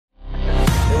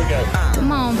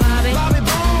Come on, Bobby.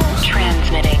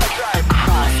 Transmitting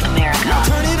across America.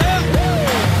 Turn it up.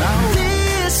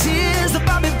 This is the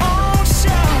Bobby Bones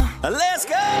Show. Let's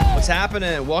go. What's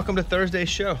happening? Welcome to Thursday's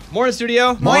show. Morning,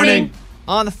 studio. Morning.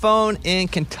 On the phone in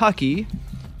Kentucky,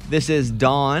 this is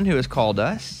Dawn, who has called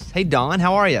us. Hey, Dawn,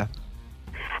 how are you?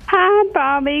 Hi,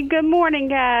 Bobby. Good morning,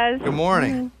 guys. Good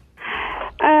morning.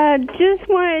 Just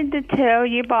wanted to tell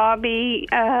you, Bobby,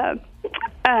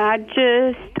 I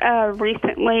just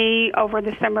recently, over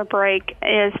the summer break,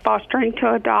 is fostering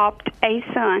to adopt a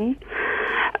son.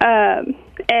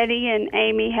 Eddie and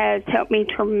Amy has helped me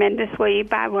tremendously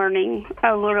by learning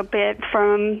a little bit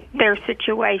from their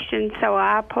situation, so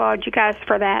I applaud you guys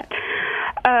for that.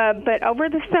 But over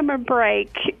the summer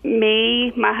break,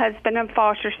 me, my husband, and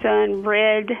foster son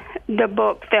read the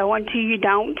book Fell Until You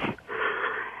Don't.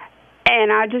 And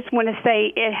I just want to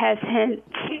say it has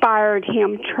inspired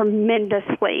him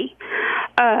tremendously.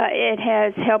 It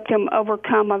has helped him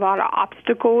overcome a lot of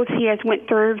obstacles he has went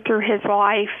through his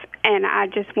life. And I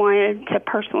just wanted to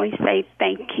personally say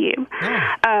thank you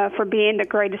for being the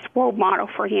greatest role model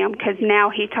for him, because now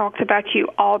he talks about you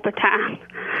all the time.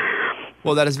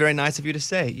 Well, that is very nice of you to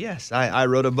say. Yes, I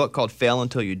wrote a book called Fail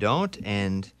Until You Don't,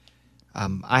 and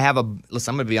I have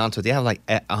listen, I'm going to be honest with you, I have like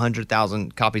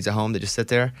 100,000 copies at home that just sit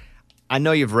there. I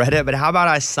know you've read it, but how about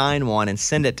I sign one and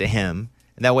send it to him,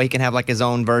 and that way he can have like his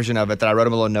own version of it that I wrote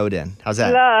him a little note in. How's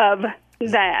that? Love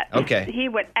that. Okay. He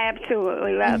would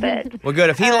absolutely love it. Well, good.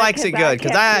 If he likes it, good.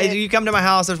 Because it. you come to my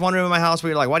house, there's one room in my house where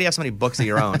you're like, why do you have so many books of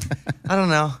your own? I don't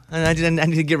know. And I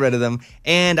need to get rid of them.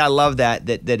 And I love that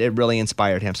it really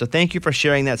inspired him. So thank you for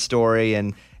sharing that story.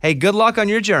 And hey, good luck on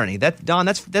your journey. Dawn,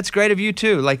 that's great of you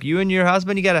too. Like you and your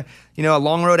husband, you got a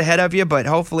long road ahead of you, but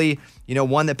hopefully,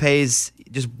 one that pays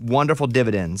just wonderful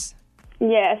dividends.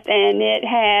 Yes, and it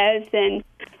has, and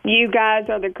you guys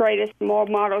are the greatest role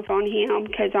models on him,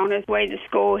 because on his way to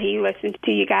school, he listens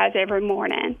to you guys every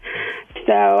morning.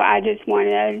 So I just want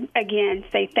to, again,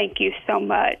 say thank you so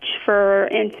much for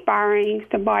inspiring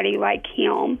somebody like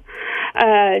him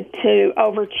to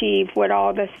overachieve with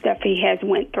all the stuff he has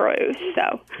went through.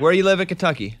 So, where you live in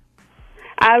Kentucky?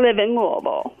 I live in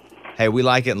Louisville. Hey, we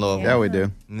like it in Louisville. Yeah, we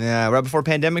do. Yeah, right before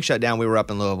pandemic shut down, we were up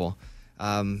in Louisville.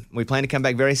 We plan to come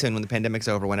back very soon when the pandemic's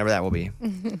over, whenever that will be.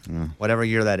 Whatever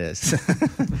year that is.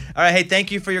 All right, hey,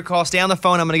 thank you for your call. Stay on the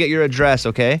phone. I'm going to get your address,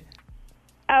 okay?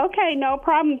 Okay, no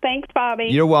problem. Thanks, Bobby.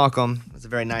 You're welcome. That's a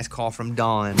very nice call from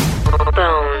Dawn.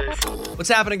 Bones. What's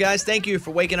happening, guys? Thank you for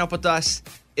waking up with us.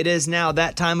 It is now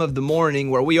that time of the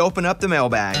morning where we open up the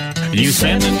mailbag. You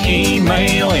send an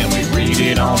email and we read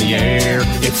it on the air.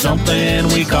 It's something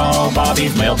we call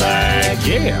Bobby's Mailbag.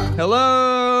 Yeah.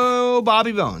 Hello,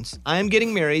 Bobby Bones. I am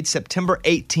getting married September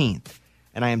 18th,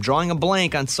 and I am drawing a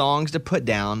blank on songs to put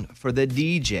down for the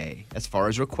DJ as far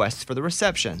as requests for the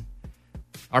reception.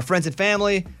 Our friends and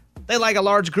family, they like a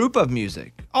large group of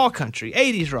music, all country,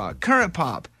 80s rock, current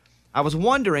pop. I was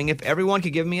wondering if everyone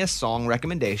could give me a song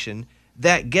recommendation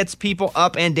that gets people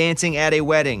up and dancing at a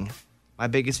wedding. My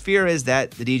biggest fear is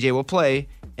that the DJ will play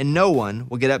and no one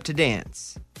will get up to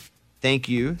dance. Thank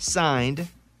you. Signed,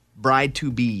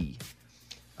 Bride-to-Be.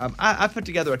 I put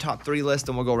together a top 3 list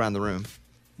and we'll go around the room.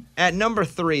 At number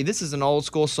 3, this is an old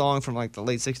school song from like the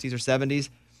late 60s or 70s.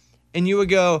 And you would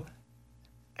go,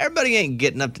 everybody ain't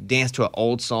getting up to dance to an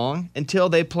old song until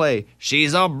they play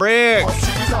She's a Brick.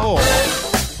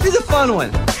 Here's a fun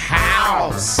one.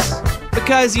 House.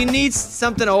 Because you need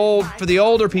something old for the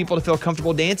older people to feel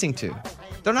comfortable dancing to.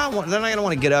 They're not going to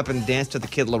want to get up and dance to the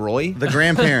Kid Leroy. The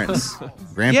grandparents.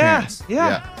 Yeah.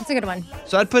 That's a good one.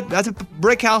 So I'd put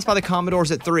Brick House by the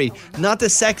Commodores at 3. Not the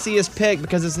sexiest pick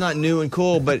because it's not new and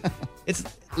cool, but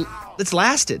it's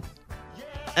lasted.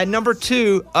 At number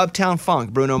 2, Uptown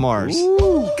Funk, Bruno Mars.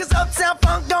 Ooh. 'Cause Uptown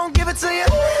Funk don't give it to you.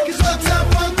 'Cause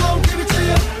Uptown Funk don't give it to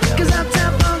you. 'Cause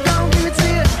Uptown Funk don't give it to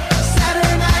you.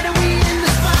 Saturday night and we in the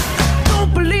spot.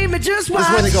 Don't believe me, just watch. This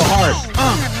is where they go hard.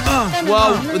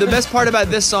 Well, the best part about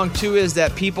this song, too, is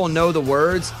that people know the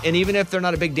words, and even if they're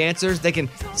not a big dancers, they can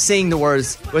sing the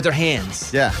words with their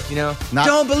hands. Yeah.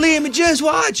 Don't believe me, just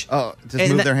watch. Oh,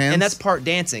 just move their hands? And that's part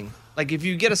dancing. Like, if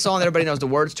you get a song that everybody knows the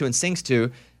words to and sings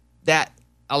to, that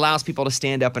allows people to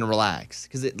stand up and relax,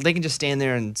 because they can just stand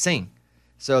there and sing.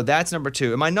 So that's number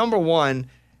 2. And my number 1,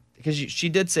 because she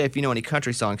did say if you know any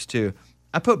country songs, too,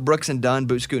 I put Brooks and Dunn,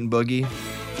 Boot Scootin' Boogie.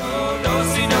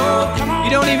 You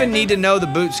don't even need to know the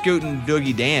boot scootin'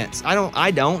 boogie dance. I don't.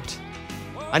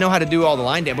 I know how to do all the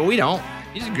line dance, but we don't.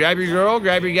 You just grab your girl,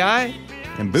 grab your guy,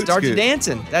 and boot start scoot.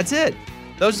 dancing. That's it.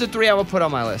 Those are the 3 I would put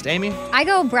on my list. Amy? I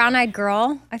go Brown Eyed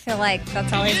Girl. I feel like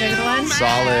that's always a good one.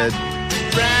 Solid.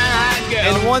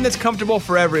 And one that's comfortable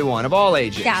for everyone of all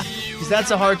ages. Yeah. Because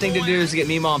that's a hard thing to do is to get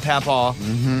Mima and Papa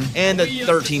and the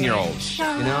 13-year-olds, you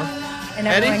know? And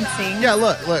everyone sings. Yeah,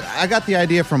 look, I got the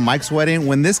idea from Mike's wedding.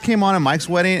 When this came on at Mike's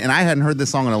wedding, and I hadn't heard this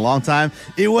song in a long time,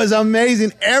 it was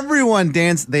amazing. Everyone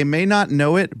danced. They may not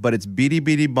know it, but it's Beady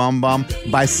Beady Bum Bum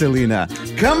by Selena.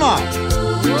 Come on.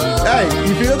 Hey,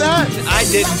 you feel that? I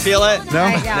didn't feel it. No?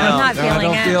 I'm not feeling I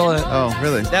don't it. feel it. Oh,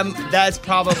 really? That's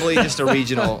probably just a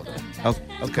regional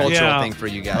cultural thing for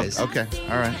you guys. Okay,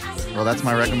 all right. Well, that's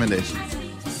my recommendation.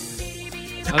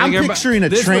 I I'm think picturing a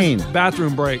this train. was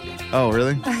bathroom break. Oh,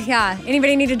 really? Yeah.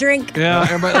 Anybody need a drink? Yeah,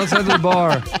 everybody, let's head to the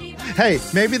bar. Hey,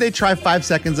 maybe they try 5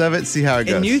 seconds of it, see how it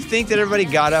goes. And you think that everybody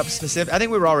got up specific? I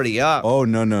think we were already up. Oh,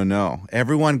 no.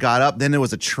 Everyone got up. Then there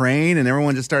was a train, and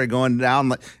everyone just started going down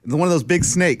like one of those big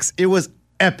snakes. It was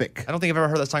epic. I don't think I've ever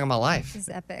heard that song in my life. This is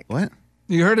epic. What?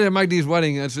 You heard it at Mike D's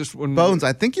wedding. That's just when Bones,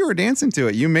 I think you were dancing to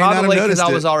it. You may not Probably have because noticed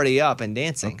I it. was already up and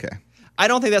dancing. Okay. I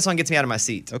don't think that song gets me out of my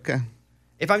seat. Okay.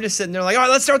 If I'm just sitting there like, all right,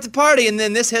 let's start the party, and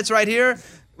then this hits right here.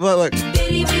 Well, look. I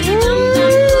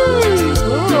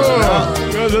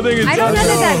don't know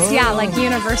that that's, like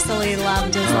universally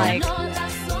loved as like.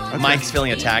 Mike's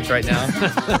feeling attacked right now.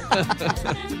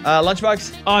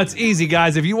 Lunchbox? Oh, it's easy,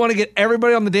 guys. If you want to get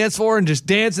everybody on the dance floor and just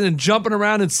dancing and jumping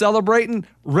around and celebrating,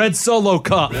 Red Solo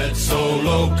Cup. Red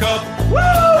Solo Cup. Woo!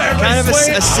 Kind of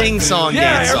Everybody's a sing-song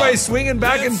Yeah, dance everybody's song. swinging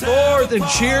back and forth and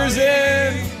cheers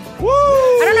in. Woo!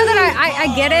 I don't know that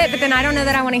I get it, but then I don't know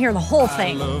that I want to hear the whole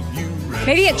thing.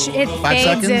 Maybe it fades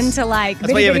seconds? into like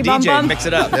That's why you have a bitty bitty DJ. bum bum. Mix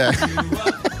it up.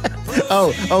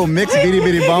 Oh, mix Beady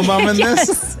Beady Bum Bum in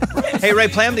this? Hey, Ray,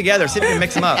 play them together. See if we can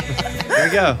mix them up. Here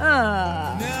we go.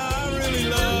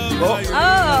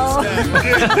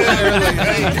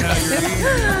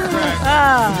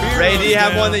 Ray, do you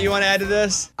have one that you want to add to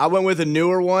this? I went with a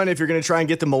newer one. If you're going to try and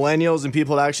get the millennials and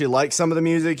people that actually like some of the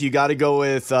music, you got to go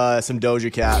with some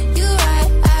Doja Cat.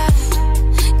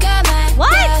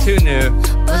 What? Too new.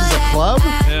 This is a club?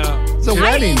 Yeah. It's a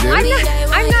wedding, dude.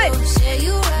 I'm not.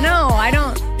 No, I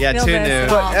don't. Yeah, feel too this new. at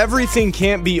But all. everything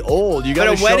can't be old. You got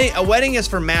But to a wedding is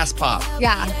for mass pop.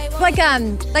 Yeah, like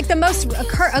the most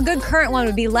a good current one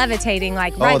would be levitating,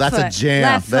 like right Oh, that's foot, a jam.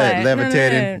 left foot,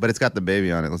 Levitating. But it's got the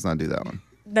baby on it. Let's not do that one.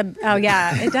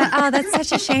 It does. Oh, that's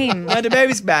such a shame. The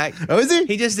baby's back. Oh, is he?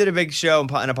 He just did a big show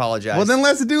and apologized. Well, then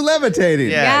let's do levitating.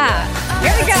 Yeah.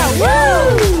 Here we go.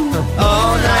 Woo!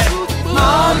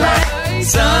 All night,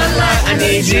 sunlight, I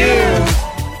need you.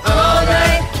 All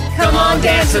right, come on,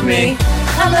 dance with me.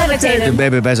 I'm levitating.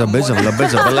 Baby,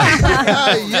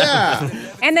 Yeah.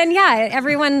 And then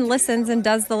everyone listens and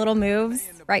does the little moves.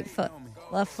 Right foot,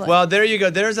 left foot. Well, there you go.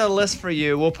 There's a list for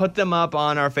you. We'll put them up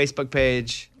on our Facebook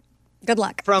page. Good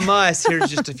luck. From us,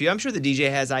 here's just a few. I'm sure the DJ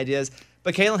has ideas,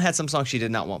 but Kaylin had some songs she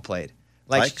did not want played.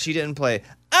 Like? She didn't play,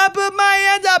 I put my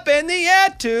hands up in the air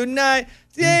tonight.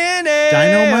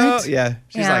 Dynamite? Yeah.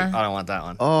 She's Yeah. like, I don't want that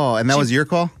one. Oh, and that was your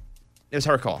call? It was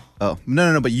her call. Oh,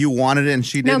 no, but you wanted it and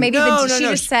she didn't? No, maybe she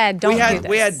just said, don't do this.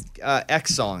 We had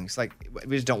X songs. Like,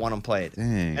 we just don't want them played.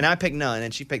 Dang. And I picked none,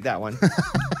 and she picked that one.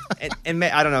 and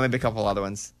I don't know, maybe a couple other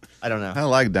ones. I don't know. I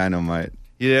like Dynamite.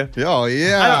 You do? Oh,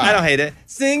 yeah. I don't hate it.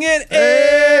 Sing it,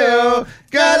 Ayo,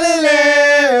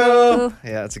 Galileo.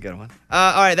 Yeah, that's a good one.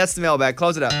 All right, that's the mailbag.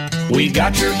 Close it up. We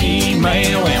got your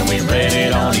email and we read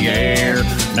it on the air.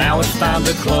 Now it's time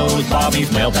to close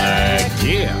Bobby's mailbag.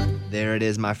 Yeah. There it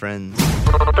is, my friends.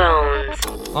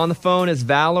 Bones. On the phone is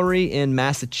Valerie in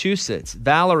Massachusetts.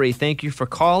 Valerie, thank you for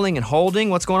calling and holding.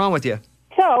 What's going on with you?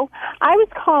 So I was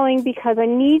calling because I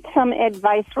need some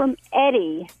advice from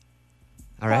Eddie.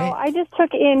 All right. So I just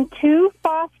took in 2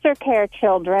 foster care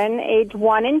children, age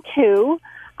 1 and 2.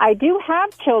 I do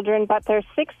have children, but they're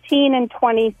 16 and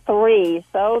 23.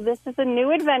 So this is a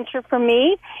new adventure for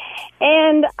me.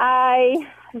 And I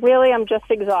really am just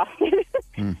exhausted.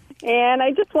 And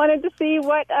I just wanted to see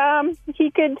what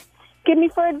he could give me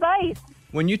for advice.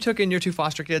 When you took in your 2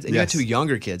 foster kids, and you had 2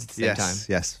 younger kids at the same time.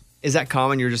 Yes. Is that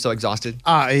common? You're just so exhausted?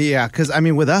 Yeah, because,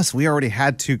 with us, we already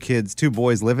had 2 kids, 2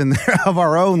 boys living there of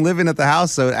our own, living at the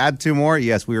house. So add 2 more,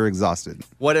 yes, we were exhausted.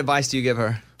 What advice do you give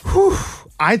her?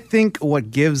 I think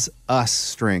what gives us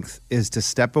strength is to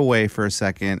step away for a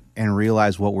second and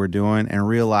realize what we're doing and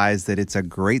realize that it's a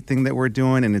great thing that we're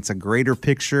doing and it's a greater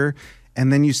picture. And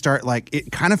then you start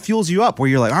it kind of fuels you up where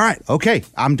you're like, all right, okay,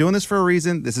 I'm doing this for a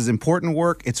reason. This is important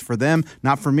work. It's for them,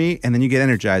 not for me. And then you get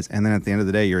energized. And then at the end of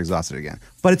the day, you're exhausted again.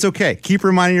 But it's okay. Keep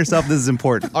reminding yourself this is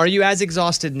important. Are you as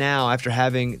exhausted now after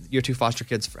having your 2 foster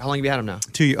kids? How long have you had them now?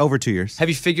 Over 2 years. Have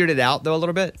you figured it out, though, a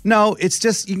little bit? No, it's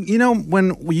just,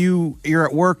 when you're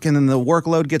at work and then the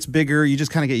workload gets bigger, you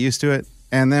just kind of get used to it.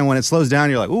 And then when it slows down,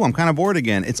 you're like, ooh, I'm kind of bored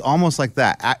again. It's almost like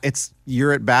that.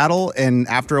 You're at battle, and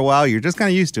after a while, you're just kind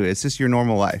of used to it. It's just your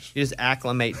normal life. You just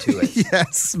acclimate to it.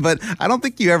 Yes, but I don't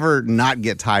think you ever not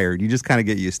get tired. You just kind of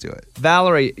get used to it.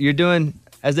 Valerie, you're doing,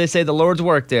 as they say, the Lord's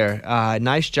work there.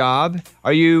 Nice job.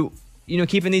 Are you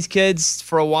keeping these kids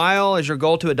for a while? Is your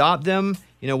goal to adopt them?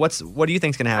 What do you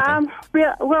think's going to happen?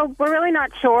 Well, we're really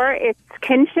not sure. It's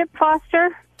kinship foster,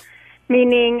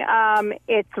 meaning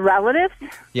it's relatives.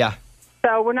 Yeah.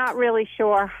 So we're not really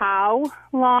sure how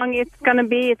long it's going to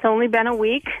be. It's only been a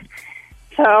week.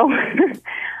 So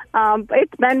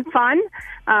it's been fun.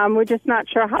 We're just not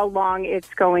sure how long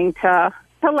it's going to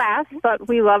last. But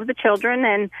we love the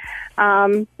children,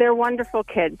 and they're wonderful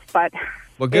kids. But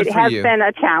good it for has you. been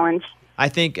a challenge. I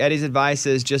think Eddie's advice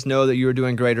is just know that you are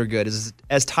doing greater good.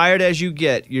 As tired as you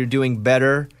get, you're doing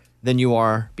better than you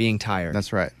are being tired.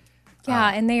 That's right.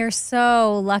 Yeah, and they are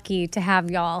so lucky to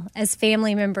have y'all as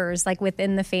family members, like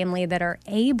within the family, that are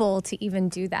able to even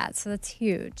do that. So that's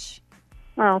huge.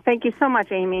 Oh, thank you so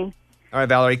much, Amy. All right,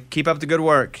 Valerie, keep up the good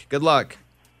work. Good luck.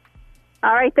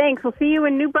 All right, thanks. We'll see you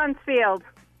in New Brunsfield.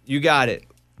 You got it.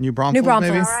 New Braunfels,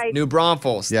 maybe? All right. New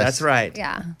Braunfels. Yes. That's right.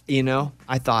 Yeah.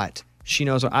 I thought she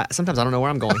knows. Sometimes I don't know where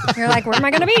I'm going. You're like, where am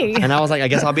I going to be? And I was like, I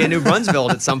guess I'll be in New Brunswick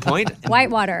at some point.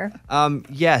 Whitewater.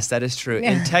 Yes, that is true.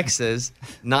 In Texas,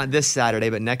 not this Saturday,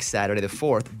 but next Saturday, the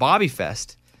 4th, Bobby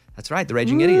Fest. That's right, the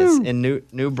Raging Idiots in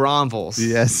New Braunfels.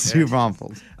 Yes, New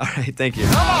Braunfels. All right, thank you.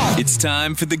 It's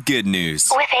time for the good news.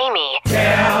 With Amy.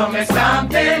 Tell me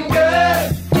something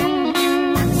good.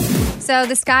 So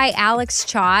this guy, Alex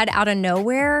Chod, out of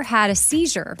nowhere, had a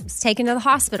seizure. Was taken to the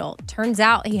hospital. Turns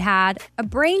out he had a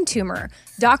brain tumor.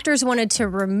 Doctors wanted to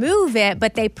remove it,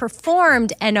 but they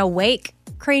performed an awake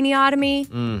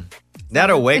craniotomy. That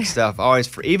awake stuff always.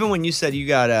 Even when you said you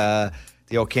got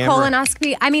the old camera.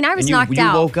 Colonoscopy. I mean, I was and knocked you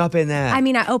out. woke up in that. I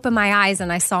mean, I opened my eyes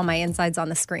and I saw my insides on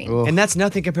the screen. And that's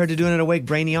nothing compared to doing an awake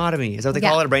brainiotomy. Is that what they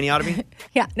call it, a brainiotomy?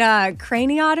 Yeah,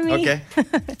 craniotomy.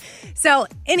 Okay. So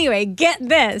anyway, get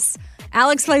this.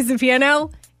 Alex plays the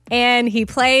piano, and he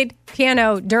played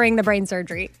piano during the brain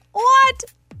surgery. What?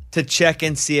 To check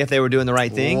and see if they were doing the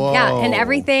right thing? Whoa. Yeah, and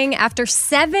everything after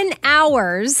 7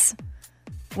 hours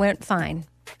went fine.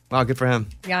 Wow, good for him.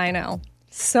 Yeah, I know.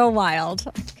 So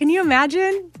wild. Can you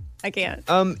imagine? I can't.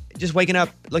 Just waking up,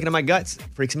 looking at my guts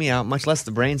freaks me out, much less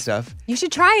the brain stuff. You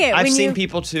should try it. I've seen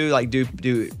people too, like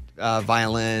do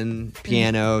violin,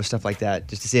 piano, stuff like that,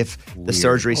 just to see if the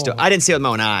surgery still. I didn't see it with my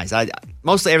own eyes.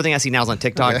 Mostly everything I see now is on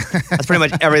TikTok. That's pretty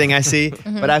much everything I see.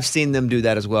 But I've seen them do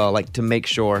that as well, like to make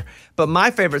sure. But my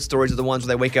favorite stories are the ones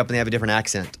where they wake up and they have a different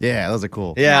accent. Yeah, those are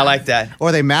cool. Yeah, I like that.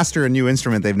 Or they master a new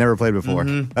instrument they've never played before.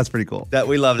 That's pretty cool. That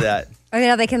we love that. Oh,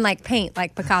 yeah, they can like paint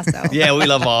like Picasso. Yeah, we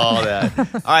love all that.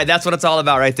 All right, that's what it's all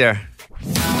about right there.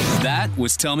 That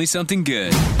was Tell Me Something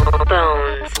Good.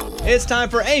 Bones. It's time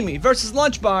for Amy versus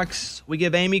Lunchbox. We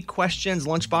give Amy questions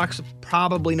Lunchbox would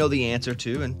probably know the answer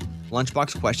to, and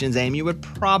Lunchbox questions Amy would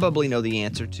probably know the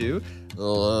answer to.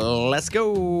 Let's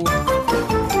go.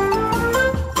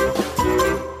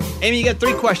 Amy, you got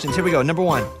 3 questions. Here we go. Number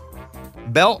 1.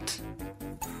 Belt,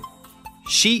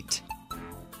 sheet,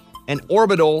 and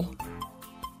orbital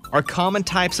are common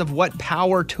types of what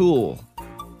power tool?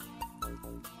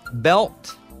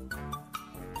 Belt,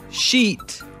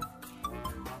 sheet,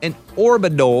 and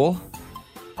orbital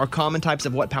are common types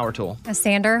of what power tool? A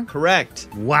sander. Correct.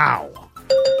 Wow.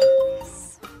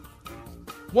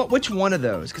 Which one of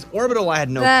those? Because orbital, I had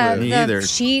no The clue. Me either.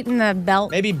 sheet and the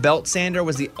belt. Maybe belt sander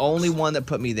was the only one that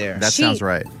put me there. That Sheet. sounds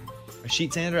right. A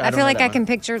sheet sander? I don't feel know like that I can one.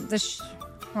 picture the.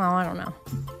 Well, I don't know.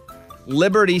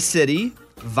 Liberty City,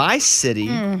 Vice City,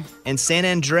 and San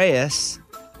Andreas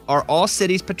are all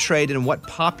cities portrayed in what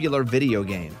popular video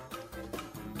game?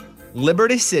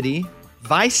 Liberty City,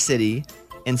 Vice City,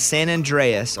 and San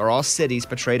Andreas are all cities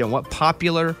portrayed in what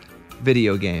popular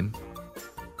video game?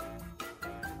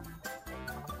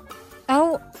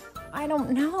 Oh, I don't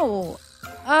know.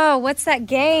 Oh, what's that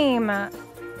game?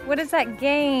 What is that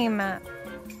game?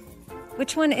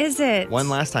 Which one is it? One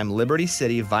last time. Liberty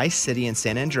City, Vice City, and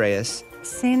San Andreas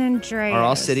San Andreas. are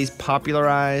all cities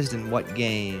popularized in what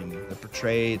game? The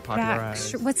portrayed,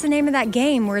 popularized. What's the name of that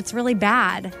game where it's really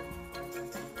bad?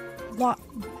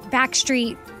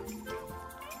 Backstreet.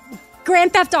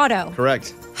 Grand Theft Auto.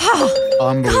 Correct.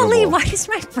 Unbelievable. Golly, why does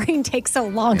my brain take so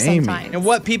long Amy. sometimes? And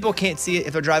what people can't see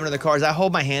if they're driving in the cars, I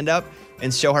hold my hand up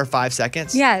and show her 5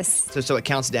 seconds. Yes. So it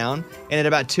counts down. And at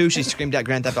about 2, she screamed out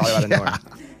Grand Theft Auto out of nowhere.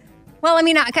 Well, I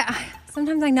mean,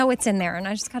 sometimes I know it's in there and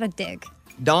I just got to dig.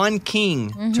 Don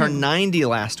King turned 90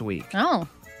 last week. Oh.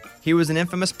 He was an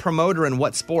infamous promoter in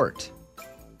what sport?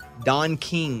 Don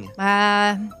King.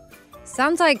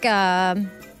 Sounds like I'm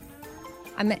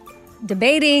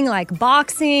debating like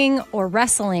boxing or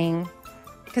wrestling.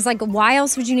 Because like, why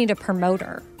else would you need a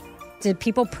promoter? Did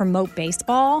people promote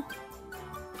baseball?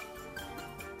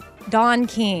 Don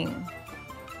King.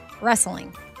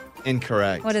 Wrestling.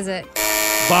 Incorrect. What is it?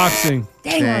 Boxing.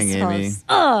 Dang, Dang, that's Amy.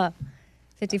 close.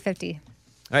 50-50. All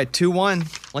right, 2-1.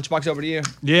 Lunchbox, over to you.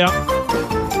 Yeah.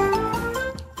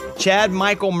 Chad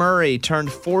Michael Murray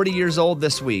turned 40 years old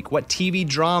this week. What TV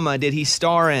drama did he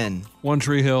star in? One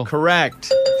Tree Hill.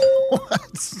 Correct.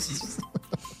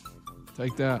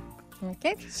 Take that.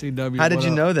 Okay. CW. How did what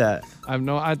you up? know that?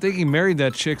 I think he married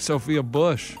that chick, Sophia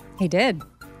Bush. He did.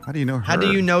 How do you know her? How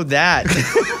do you know that?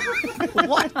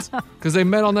 What? Because they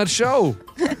met on that show.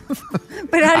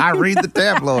 But I read the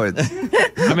tabloids.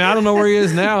 I mean, I don't know where he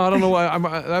is now. I don't know why.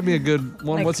 That'd be a good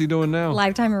one. Like, What's he doing now?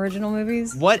 Lifetime original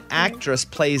movies. What actress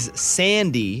plays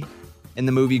Sandy in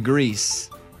the movie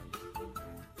Grease?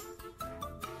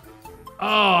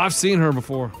 Oh, I've seen her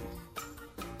before.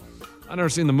 I've never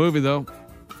seen the movie, though.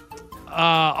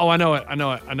 I know it.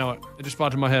 It just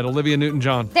popped in my head. Olivia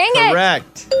Newton-John. Dang it.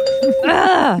 Correct.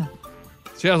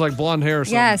 She has like blonde hair or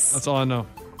something. Yes. That's all I know.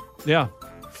 Yeah.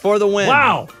 For the win.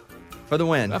 Wow. For the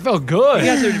win. That felt good. You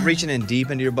guys are reaching in deep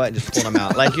into your butt and just pulling them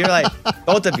out. Like, you're like,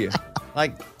 both of you.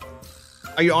 Like,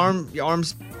 are your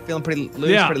arms feeling pretty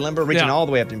loose, pretty limber? Reaching all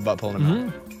the way up to your butt, pulling them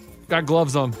out. Got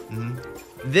gloves on.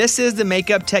 This is the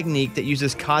makeup technique that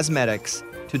uses cosmetics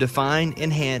to define,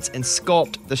 enhance, and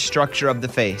sculpt the structure of the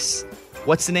face.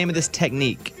 What's the name of this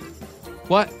technique?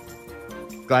 What?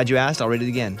 Glad you asked. I'll read it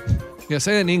again. Yeah,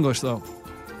 say it in English, though.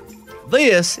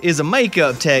 This is a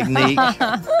makeup technique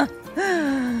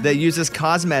that uses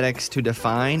cosmetics to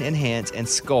define, enhance, and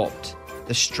sculpt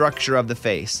the structure of the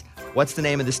face. What's the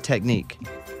name of this technique?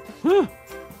 I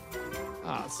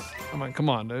mean, come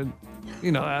on, dude.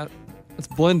 You know that. It's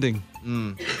blending.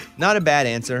 Not a bad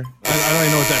answer. I don't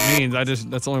even know what that means.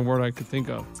 That's the only word I could think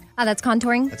of. Oh, that's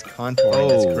contouring. That's contouring.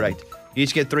 That's correct. You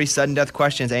each get 3 sudden death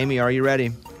questions. Amy, are you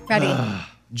ready? Ready.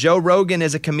 Joe Rogan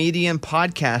is a comedian,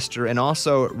 podcaster, and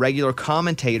also regular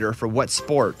commentator for what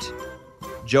sport?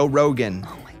 Joe Rogan.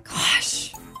 Oh my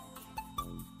gosh.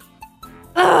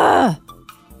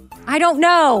 I don't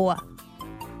know.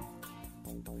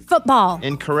 Football.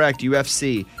 Incorrect.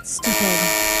 UFC.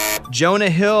 Stupid. Jonah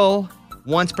Hill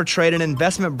once portrayed an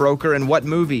investment broker in what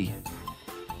movie?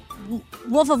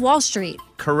 Wolf of Wall Street.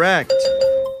 Correct.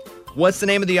 What's the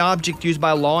name of the object used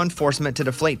by law enforcement to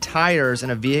deflate tires in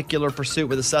a vehicular pursuit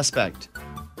with a suspect?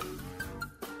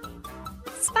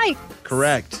 Spike.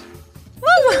 Correct.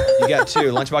 Woo! You got 2.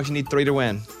 Lunchbox, you need 3 to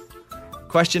win.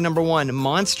 Question number 1.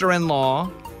 Monster in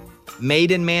Law, Made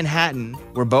in Manhattan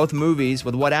were both movies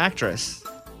with what actress?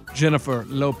 Jennifer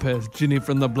Lopez, Jenny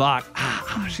from the block.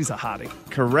 She's a hottie.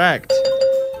 Correct.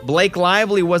 Blake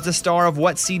Lively was the star of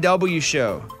what CW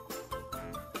show?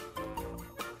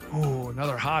 Oh,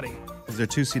 another hottie. Is there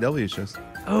 2 CW shows?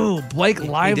 Oh, Blake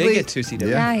Lively. He did get 2 CW.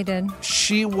 Yeah, he did.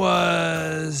 She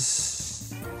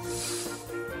was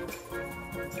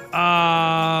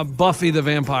Buffy the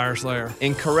Vampire Slayer.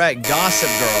 Incorrect. Gossip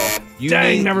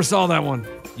Girl. Never saw that one.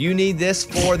 You need this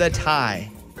for the tie.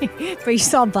 But you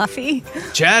saw Buffy?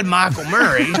 Chad Michael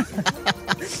Murray.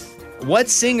 What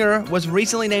singer was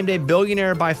recently named a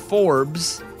billionaire by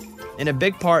Forbes in a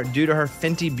big part due to her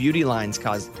Fenty beauty line?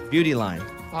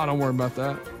 Oh, don't worry about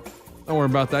that. Don't worry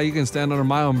about that. You can stand under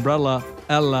my umbrella.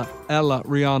 Ella,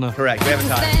 Rihanna. Correct. We have a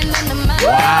tie.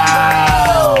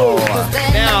 Wow.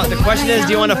 Now, the question is,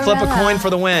 do you want to flip a coin for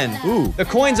the win? Ooh. The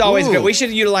coin's always good. We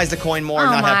should utilize the coin more and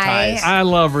Oh not have my. ties. I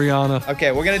love Rihanna.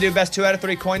 Okay, we're going to do best 2 out of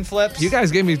 3 coin flips. You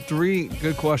guys gave me 3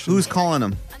 good questions. Who's calling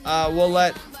them? We'll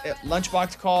let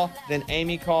Lunchbox call, then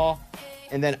Amy call,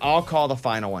 and then I'll call the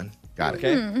final one. Got it.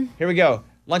 Okay? Here we go.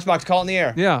 Lunchbox, call it in the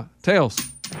air. Yeah, tails.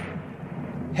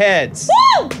 Heads.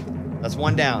 Woo! That's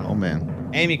 1 down. Oh, man.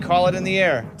 Amy, call it in the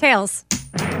air. Tails.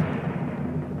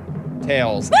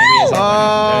 Tails. Amy is up.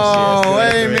 Oh,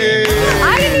 There she is. 2 out of 3.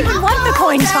 I didn't even want the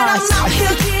coin toss.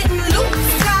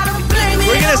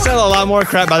 We're gonna sell a lot more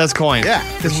crap about this coin. Yeah,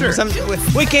 for sure.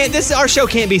 We can't. Our show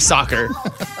can't be soccer.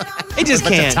 It just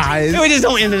bunch of can't. ties. We just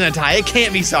don't end in a tie. It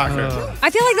can't be soccer. I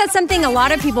feel like that's something a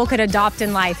lot of people could adopt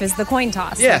in life is the coin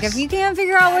toss. Yes. Like if you can't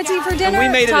figure out what to eat for dinner, we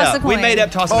made it toss up. the coin. We made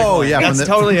up tossing the Oh, coin. yeah. That's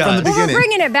totally from us. the Well, we're beginning.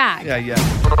 bringing it back. Yeah.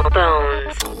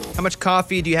 Bones. How much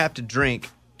coffee do you have to drink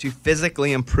to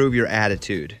physically improve your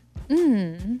attitude?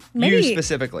 Maybe You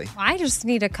specifically. I just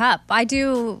need a cup. I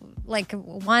do like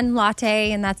 1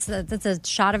 latte, and that's a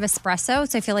shot of espresso.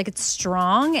 So I feel like it's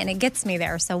strong, and it gets me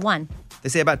there. So 1. They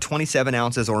say about 27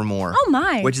 ounces or more. Oh,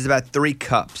 my. Which is about 3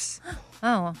 cups.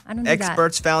 Oh, I don't do that.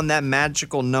 Experts found that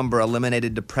magical number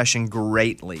eliminated depression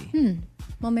greatly.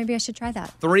 Well, maybe I should try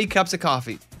that. 3 cups of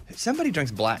coffee. Somebody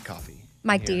drinks black coffee.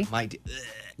 Mike D. Mike D. Ugh.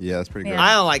 Yeah, that's pretty good.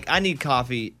 I need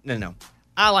coffee. No.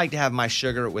 I like to have my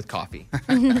sugar with coffee.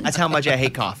 That's how much I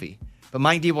hate coffee. But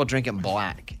Mike D will drink it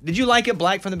black. Did you like it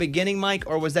black from the beginning, Mike?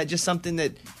 Or was that just something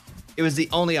that it was the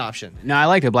only option? No, I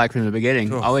liked it black from the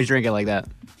beginning. Always drink it like that.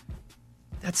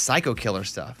 That's psycho killer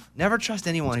stuff. Never trust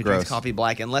anyone who Gross. drinks coffee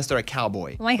black unless they're a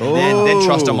cowboy. Like- Then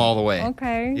trust them all the way.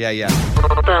 Okay. Yeah.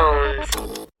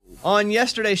 Bones. On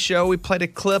yesterday's show, we played a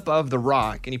clip of The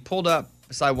Rock, and he pulled up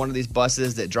beside one of these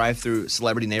buses that drive through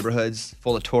celebrity neighborhoods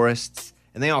full of tourists,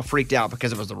 and they all freaked out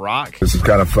because it was The Rock. This is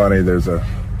kind of funny. There's a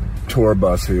tour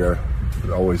bus here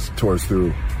that always tours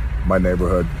through my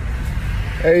neighborhood.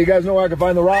 Hey, you guys know where I can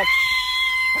find The Rock?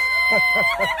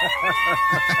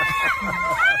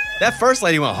 That first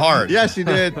lady went hard. Yeah, she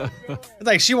did. It's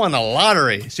like she won the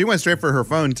lottery. She went straight for her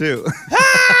phone, too.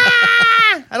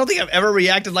 I don't think I've ever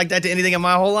reacted like that to anything in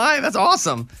my whole life. That's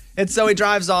awesome. And so he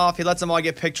drives off. He lets them all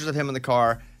get pictures of him in the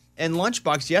car. And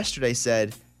Lunchbox yesterday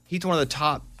said he's one of the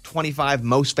top 25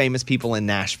 most famous people in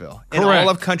Nashville. In Correct. all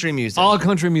of country music. All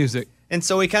country music. And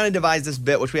so we kind of devised this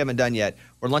bit, which we haven't done yet,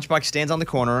 where Lunchbox stands on the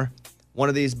corner. One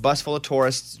of these bus full of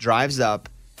tourists drives up,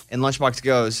 and Lunchbox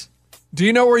goes, Do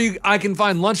you know where I can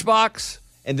find Lunchbox?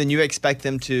 and then you expect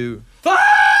them to...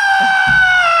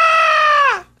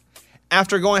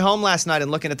 After going home last night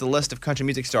and looking at the list of country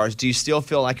music stars, do you still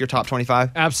feel like you're top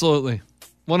 25? Absolutely.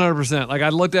 100%. Like, I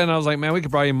looked at it and I was like, man, we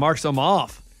could probably mark some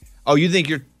off. Oh, you think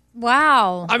you're...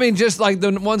 Wow. I mean, just like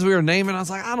the ones we were naming, I was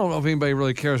like, I don't know if anybody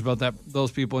really cares about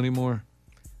those people anymore.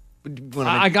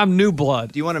 I'm new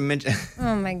blood. Do you want to mention...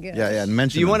 Oh, my goodness. Yeah,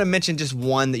 mention Do you them. want to mention just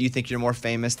one that you think you're more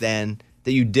famous than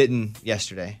that you didn't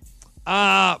yesterday?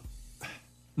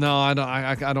 No, I don't.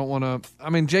 I don't want to. I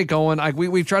mean, Jake Owen.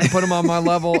 We tried to put him on my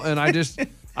level, and I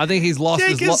think he's lost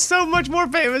Jake his. is so much more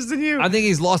famous than you. I think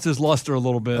he's lost his luster a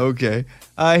little bit. Okay.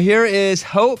 Here is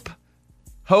Hope.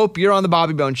 Hope, you're on the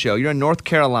Bobby Bones Show. You're in North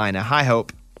Carolina. Hi,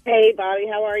 Hope. Hey, Bobby,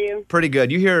 how are you? Pretty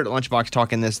good. You hear Lunchbox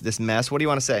talking this mess. What do you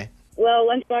want to say? Well,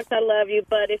 Lunchbox, I love you,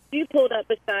 but if you pulled up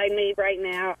beside me right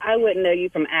now, I wouldn't know you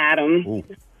from Adam. Ooh.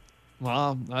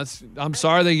 Well, I'm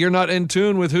sorry that you're not in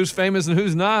tune with who's famous and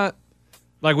who's not.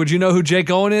 Like, would you know who Jake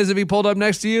Owen is if he pulled up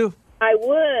next to you? I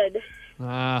would.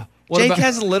 Jake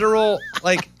has literal,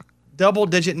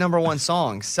 double-digit #1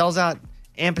 songs. Sells out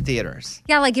amphitheaters.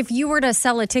 Yeah, like if you were to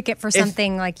sell a ticket for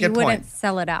something, you good wouldn't point.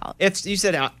 sell it out. If you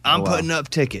said, I'm putting up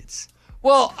tickets.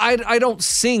 Well, I don't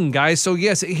sing, guys. So,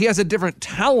 yes, he has a different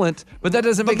talent, but that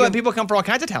doesn't make But him... people come for all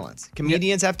kinds of talents.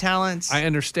 Comedians have talents. I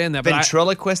understand that, but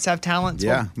Ventriloquists have talents.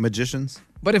 Yeah, magicians.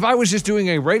 But if I was just doing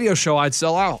a radio show, I'd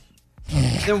sell out.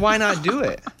 Then why not do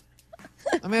it?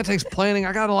 I mean, it takes planning.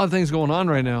 I got a lot of things going on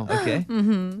right now. Okay.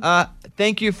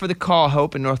 Thank you for the call,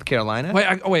 Hope, in North Carolina.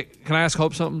 Wait. Can I ask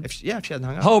Hope something? If she hasn't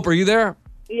hung up. Hope, are you there?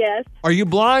 Yes. Are you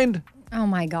blind? Oh,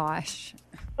 my gosh.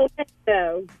 Okay,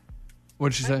 so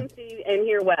What'd she I say? can see and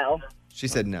hear well. She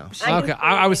said no. Okay,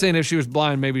 I was saying if she was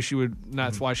blind, maybe she would.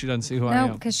 That's why she doesn't see who I No,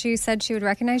 am. because she said she would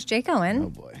recognize Jake Owen. Oh,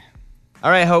 boy.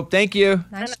 All right, Hope. Thank you.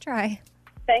 Nice try.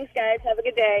 Thanks, guys. Have a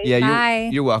good day. Yeah, Bye.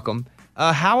 you're welcome.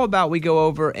 How about we go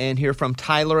over and hear from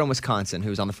Tyler in Wisconsin,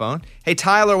 who's on the phone. Hey,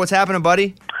 Tyler, what's happening,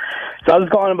 buddy? So I was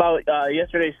calling about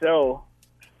yesterday's show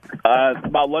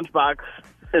about Lunchbox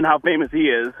and how famous he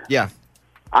is. Yeah.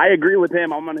 I agree with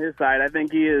him. I'm on his side. I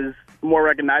think he is more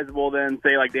recognizable than,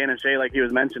 say, like Dan and Shay, like he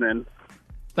was mentioning.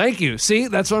 Thank you. See,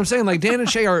 that's what I'm saying. Like Dan and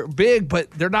Shay are big,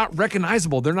 but they're not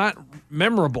recognizable. They're not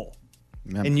memorable.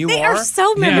 And you They are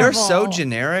so memorable. You're so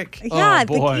generic. Yeah,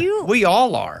 you. We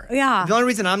all are. Yeah. The only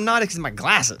reason I'm not is because of my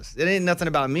glasses. It ain't nothing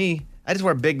about me. I just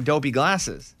wear big, dopey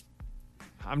glasses.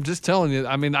 I'm just telling you.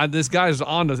 I mean, this guy's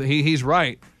on to he's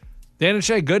right. Dan and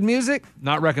Shay, good music,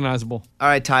 not recognizable. All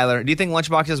right, Tyler. Do you think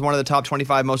Lunchbox is one of the top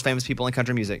 25 most famous people in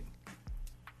country music?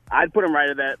 I'd put him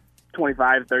right at that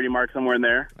 25, 30 mark, somewhere in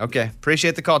there. Okay.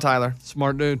 Appreciate the call, Tyler.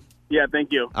 Smart dude. Yeah,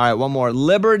 thank you. All right, one more.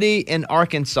 Liberty in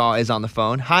Arkansas is on the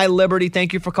phone. Hi, Liberty.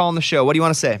 Thank you for calling the show. What do you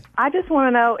want to say? I just want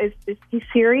to know, is he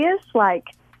serious? Like,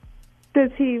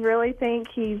 does he really think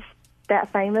he's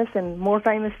that famous and more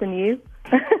famous than you?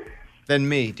 Than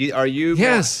me. Are you?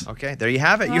 Yes. Okay, there you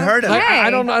have it. You heard it. Like, I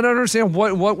don't understand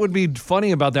what would be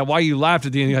funny about that. Why you laughed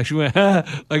at the end? Like you went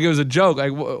like it was a joke.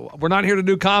 Like we're not here to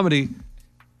do comedy.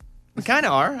 We kind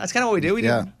of are. That's kind of what we do. We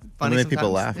do funny make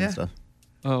people sometimes. laugh and stuff.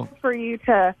 Oh. For you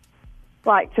to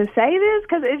say this,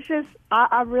 because it's just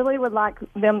I really would like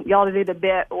y'all to do the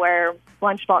bit where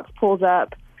Lunchbox pulls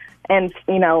up and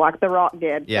like The Rock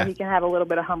did, Yeah. so he can have a little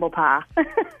bit of humble pie.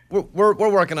 We're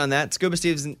working on that. Scuba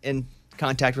Steve's in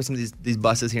contact with some of these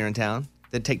buses here in town.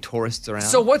 that take tourists around.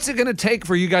 So what's it going to take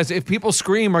for you guys? If people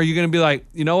scream, are you going to be like,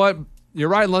 you know what? You're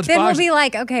right, Lunchbox. Then we'll be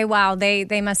like, okay, wow,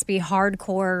 they must be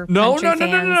hardcore. No.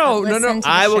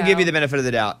 I will give you the benefit of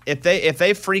the doubt. If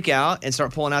they freak out and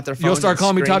start pulling out their phones, you'll start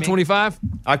calling me Top 25.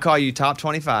 I call you Top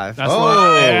 25. That's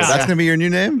that's gonna be your new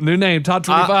name. New name, Top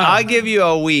 25. I'll give you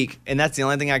a week, and that's the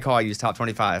only thing I call you is Top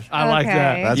 25. I like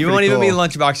that. That's you pretty won't even cool.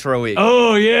 be Lunchbox for a week.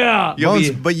 Oh yeah.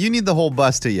 But you need the whole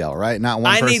bus to yell, right? Not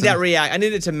one I person. need that react. I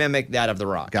need it to mimic that of The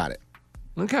Rock. Got it.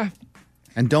 Okay.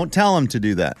 And don't tell him to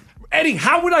do that. Eddie,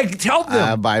 how would I tell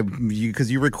them?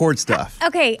 Because you record stuff.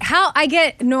 Okay, how I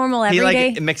get normal every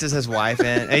day. He mixes his wife in.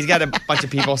 And he's got a bunch of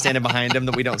people standing behind him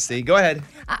that we don't see. Go ahead.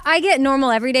 I get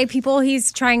normal everyday people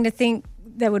he's trying to think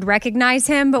that would recognize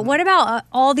him. But what about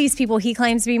all these people he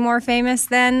claims to be more famous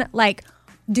than? Like,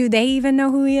 do they even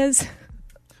know who he is?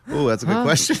 Oh, that's a good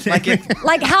question.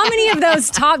 Like, how many of those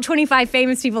top 25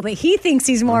 famous people that he thinks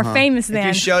he's more famous If you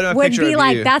than showed him a would picture be of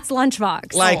like, you. that's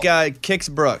Lunchbox? Like Kix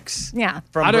Brooks. Yeah.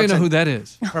 I don't even know who that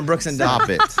is. From Brooks and Dunn. Stop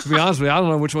it. To be honest with you, I don't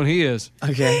know which one he is.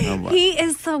 Okay. He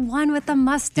is the one with the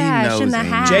mustache and the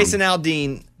hat. Jason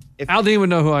Aldean. Aldean would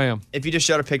know who I am. If you just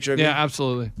showed a picture of you. Yeah,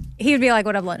 absolutely. He would be like,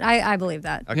 what up, Lunch? I believe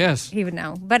that. Okay. Yes. He would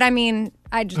know. But I mean,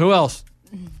 I just. Who else?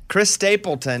 Chris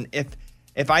Stapleton.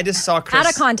 If I just saw Chris. Out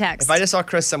of context. If I just saw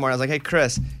Chris somewhere, I was like, hey,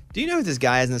 Chris, do you know who this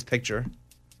guy is in this picture?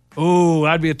 Ooh,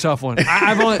 that'd be a tough one.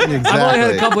 I've only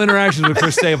had a couple interactions with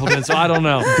Chris Stapleton, so I don't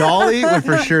know. Dolly would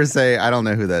for sure say, I don't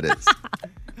know who that is.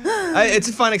 It's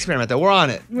a fun experiment, though. We're on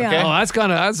it. Yeah. Okay? Oh,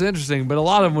 that's interesting, but a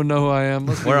lot of them would know who I am.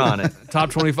 We're on it.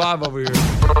 Top 25 over here.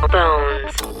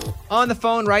 On the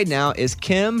phone right now is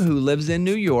Kim, who lives in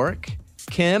New York.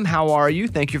 Kim, how are you?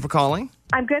 Thank you for calling.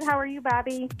 I'm good. How are you,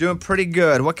 Bobby? Doing pretty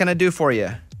good. What can I do for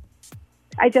you?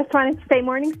 I just wanted to say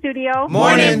morning studio.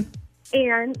 Morning.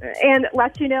 And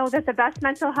let you know that the best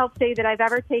mental health day that I've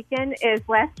ever taken is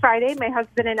last Friday. My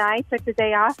husband and I took the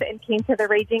day off and came to the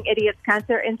Raging Idiots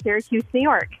concert in Syracuse, New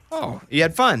York. Oh, you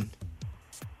had fun.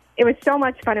 It was so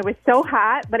much fun. It was so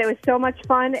hot, but it was so much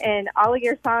fun, and all of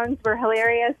your songs were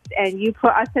hilarious, and you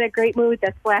put us in a great mood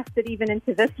that's lasted even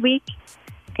into this week.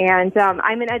 And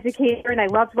I'm an educator, and I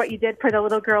loved what you did for the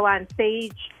little girl on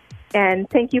stage, and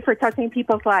thank you for touching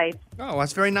people's lives. Oh,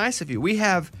 that's very nice of you.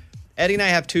 Eddie and I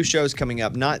have 2 shows coming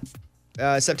up, not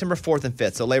September 4th and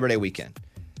 5th, so Labor Day weekend.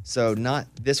 So not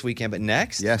this weekend, but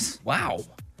next? Yes. Wow.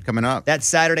 Coming up. That's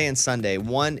Saturday and Sunday.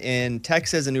 One in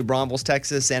Texas, in New Braunfels,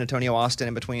 Texas, San Antonio, Austin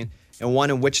in between, and one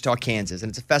in Wichita, Kansas. And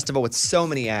it's a festival with so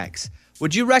many acts.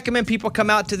 Would you recommend people come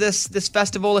out to this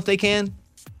festival if they can?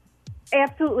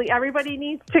 Absolutely. Everybody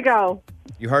needs to go.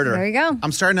 You heard her. There you go.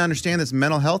 I'm starting to understand this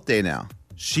mental health day now.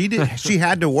 She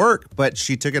had to work, but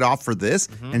she took it off for this,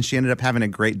 and she ended up having a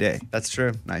great day. That's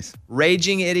true. Nice.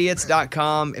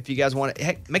 RagingIdiots.com if you guys want to.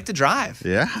 Heck, make the drive.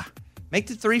 Yeah. Make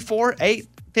the 3, 4, 8,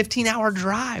 15-hour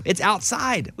drive. It's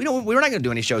outside. We're not going to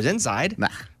do any shows inside. Nah.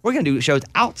 We're going to do shows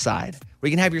outside where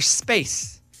you can have your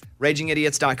space.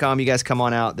 RagingIdiots.com. You guys come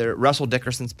on out there. Russell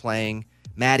Dickerson's playing.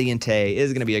 Maddie and Tay. It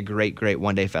is going to be a great, great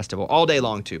one-day festival. All day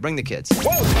long, too. Bring the kids.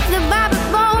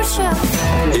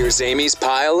 Here's Amy's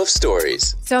pile of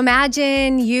stories. So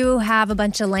imagine you have a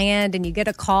bunch of land and you get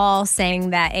a call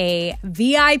saying that a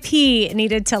VIP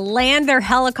needed to land their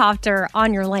helicopter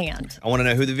on your land. I want to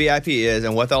know who the VIP is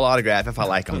and what they'll autograph if I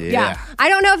like them. Yeah. I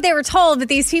don't know if they were told, but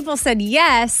these people said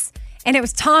yes, and it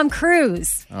was Tom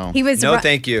Cruise. Oh. He was No,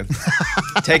 thank you.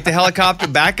 Take the helicopter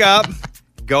back up.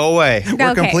 Go away.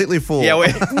 We're completely full. Yeah,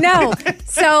 wait. No.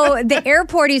 So the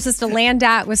airport he was supposed to land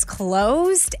at was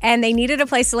closed, and they needed a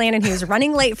place to land, and he was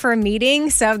running late for a meeting.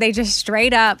 So they just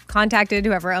straight up contacted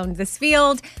whoever owned this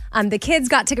field. The kids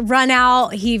got to run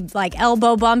out. He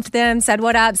elbow bumped them, said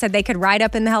what up, said they could ride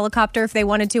up in the helicopter if they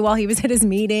wanted to while he was at his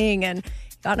meeting, and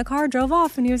got in a car, drove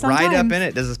off, and he was on Ride time. up in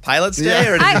it. Does his pilot stay?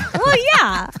 Or Well,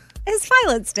 yeah. His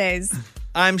pilot stays.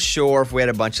 I'm sure if we had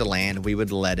a bunch of land, we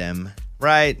would let him.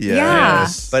 Right? Yeah.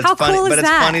 Yes. But How it's funny. cool is but it's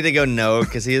that? funny to go no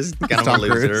because he is kind of a Tom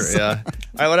loser. Cruise. Yeah. All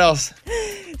right. What else?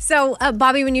 So,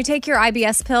 Bobby, when you take your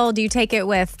IBS pill, do you take it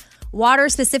with water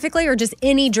specifically, or just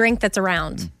any drink that's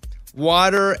around?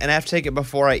 Water, and I have to take it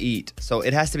before I eat. So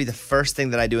it has to be the first thing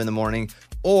that I do in the morning,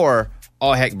 or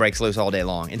all heck breaks loose all day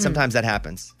long. And sometimes that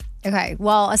happens. Okay.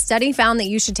 Well, a study found that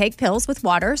you should take pills with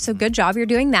water. So good job, you're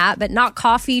doing that, but not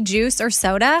coffee, juice, or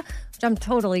soda, which I'm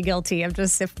totally guilty of.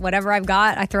 Just if whatever I've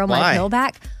got, I throw my Why? pill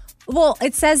back. Well,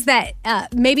 it says that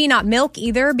maybe not milk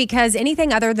either, because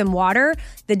anything other than water,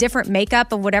 the different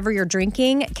makeup of whatever you're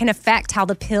drinking can affect how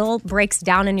the pill breaks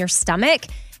down in your stomach.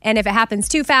 And if it happens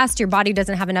too fast, your body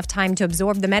doesn't have enough time to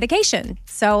absorb the medication.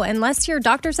 So unless your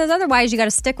doctor says otherwise, you got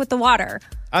to stick with the water.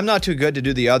 I'm not too good to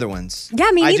do the other ones. Yeah,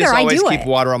 me I neither. just I always do keep it.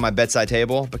 water on my bedside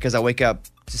table because I wake up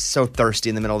just so thirsty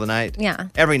in the middle of the night. Yeah.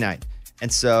 Every night.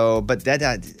 And so, but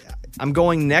I'm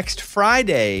going next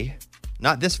Friday,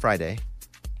 not this Friday.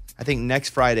 I think next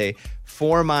Friday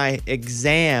for my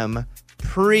exam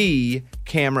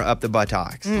pre-camera up the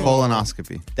buttocks.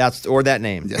 Colonoscopy. Or that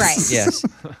name. Yes. Right. Yes.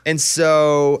 And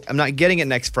so I'm not getting it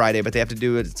next Friday, but they have to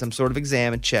do some sort of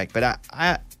exam and check. But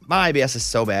my IBS is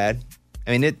so bad.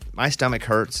 I mean, my stomach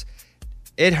hurts.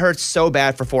 It hurts so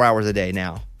bad for 4 hours a day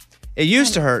now. It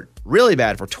used to hurt really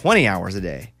bad for 20 hours a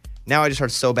day. Now it just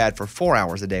hurts so bad for 4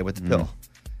 hours a day with the pill.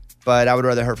 But I would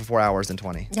rather hurt for 4 hours than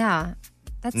 20. Yeah.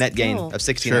 That's Net gain cool. of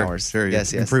 16 hours. Sure.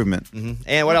 Yes. Improvement. Mm-hmm.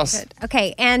 And what else? Good.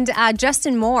 Okay, and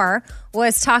Justin Moore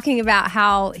was talking about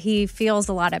how he feels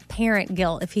a lot of parent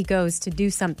guilt if he goes to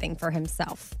do something for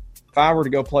himself. If I were to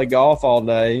go play golf all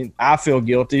day, I feel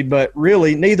guilty, but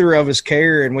really neither of us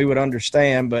care and we would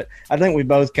understand. But I think we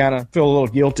both kind of feel a little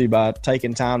guilty by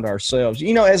taking time to ourselves.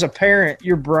 You know, as a parent,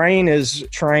 your brain is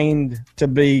trained to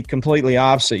be completely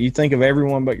opposite. You think of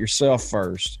everyone but yourself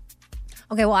first.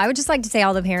 Okay, well, I would just like to say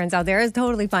all the parents out there, it's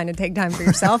totally fine to take time for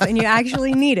yourself and you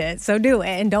actually need it. So do it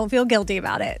and don't feel guilty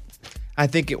about it. I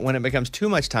think when it becomes too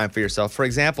much time for yourself. For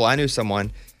example, I knew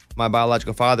someone, my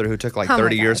biological father, who took like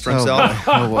 30 years for himself.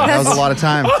 Well, that was a lot of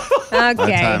time.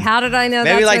 Okay, how did I know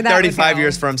Maybe that's like where that would 35 go?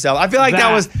 years for himself. I feel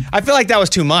like that was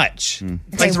too much.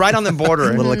 Like it's right on the border.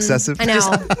 A little excessive. I know.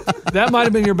 That might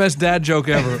have been your best dad joke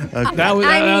ever. That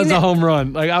was a home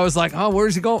run. Like I was like, oh,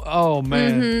 where's he going? Oh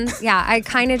man. Mhm. Yeah, I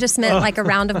kind of just meant like a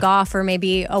round of golf or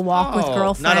maybe a walk with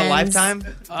girlfriends. Not a lifetime?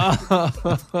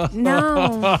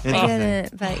 No, I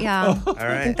didn't. But yeah, All right.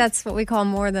 I think that's what we call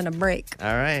more than a break.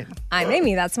 All right. I'm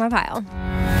Amy. That's my pile.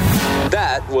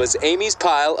 That was Amy's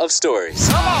pile of stories.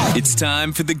 It's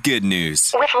time for the good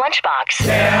news. With Lunchbox.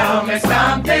 Tell me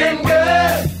something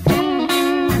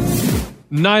good.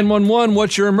 911,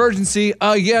 what's your emergency?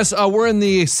 Yes, we're in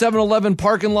the 7-Eleven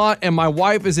parking lot and my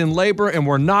wife is in labor and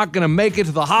we're not going to make it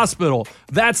to the hospital.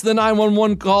 That's the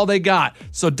 911 call they got.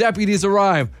 So deputies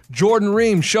arrive. Jordan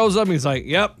Ream shows up and he's like,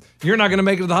 yep, you're not going to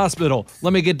make it to the hospital.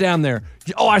 Let me get down there.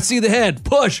 Oh, I see the head.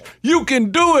 Push. You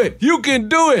can do it. You can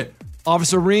do it.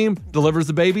 Officer Ream delivers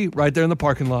the baby right there in the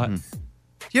parking lot. Do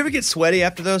you ever get sweaty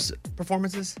after those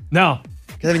performances? No.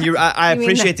 Because I mean, I You mean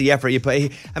appreciate the effort you put.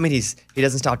 He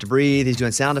doesn't stop to breathe. He's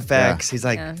doing sound effects. He's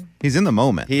like, he's in the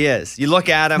moment. He is. You look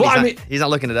at him. Well, He's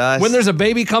not looking at us. When there's a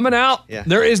baby coming out, Yeah.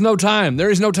 there is no time. There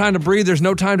is no time to breathe. There's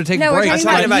no time to take No, we're breaks.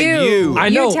 talking about you. I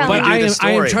know, You're but telling I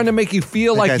me. am trying to make you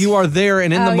feel like guy's- you are there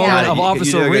and in the Oh, moment yeah. of You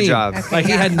Officer do a good Ream. job. Okay, Like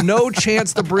he yeah. had no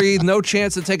chance to breathe, no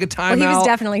chance to take a Well, time he was out.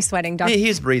 definitely sweating.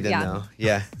 He's breathing Yeah. though.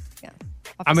 Yeah.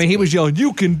 I mean, he was yelling,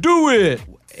 "You can do it!"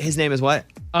 His name is what?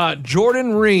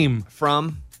 Jordan Ream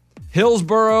From?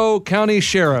 Hillsborough County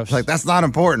Sheriff. Like, that's not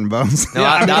important, Bones. No,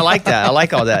 I like that. I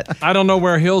like all that. I don't know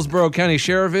where Hillsborough County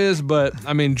Sheriff is, but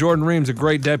I mean, Jordan Ream's a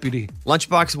great deputy.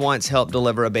 Lunchbox once helped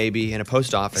deliver a baby in a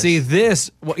post office. See,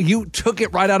 you took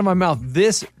it right out of my mouth.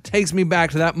 This takes me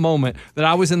back to that moment that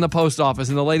I was in the post office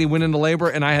and the lady went into labor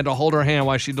and I had to hold her hand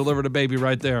while she delivered a baby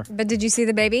right there. But did you see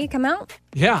the baby come out?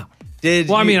 Yeah. Did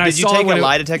Well, I mean, I you saw take when a it-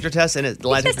 lie detector test and the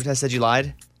lie detector test said you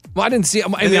lied? Well, I didn't see. I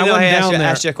mean, No, I wasn't hey, down there.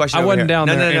 asked you a question I over wasn't here. down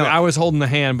No, there. no. I was holding the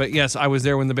hand, but yes, I was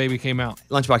there when the baby came out.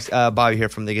 Lunchbox, Bobby here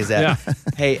from the Gazette. Yeah.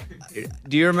 Hey,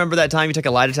 do you remember that time you took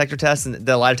a lie detector test and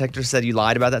the lie detector said you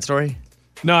lied about that story?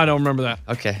 No, I don't remember that.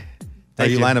 Okay. Are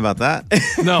you lying about that?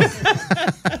 No.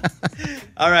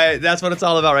 All right, that's what it's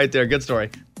all about right there. Good story.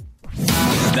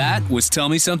 That was Tell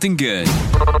Me Something Good.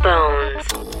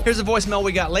 Here's a voicemail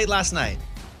we got late last night.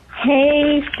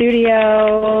 Hey,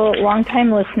 studio,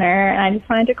 longtime listener, and I just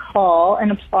wanted to call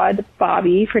and applaud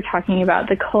Bobby for talking about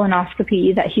the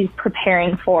colonoscopy that he's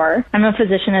preparing for. I'm a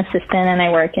physician assistant and I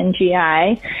work in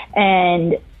GI,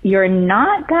 and you're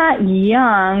not that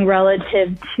young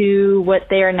relative to what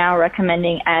they are now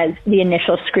recommending as the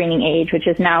initial screening age, which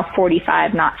is now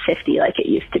 45, not 50 like it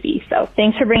used to be. So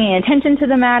thanks for bringing attention to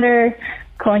the matter.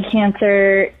 Colon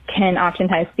cancer can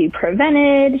oftentimes be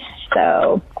prevented,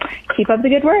 so keep up the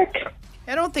good work.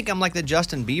 I don't think I'm like the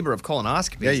Justin Bieber of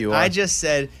colonoscopies. Yeah, you are. I just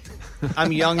said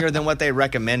I'm younger than what they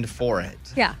recommend for it.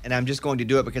 Yeah. And I'm just going to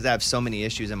do it because I have so many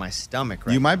issues in my stomach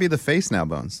right You might be the face now,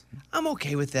 Bones. I'm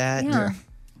okay with that. Yeah.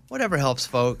 Whatever helps,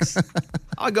 folks.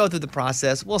 I'll go through the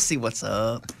process. We'll see what's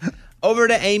up. Over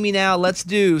to Amy now. Let's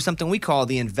do something we call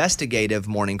the investigative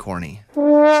morning corny.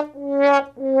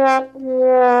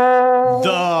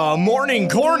 The morning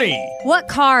corny. What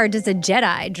car does a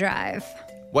Jedi drive?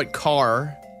 What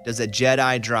car does a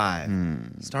Jedi drive?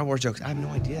 Star Wars jokes. I have no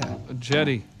idea. A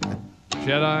Jedi.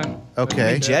 Jedi.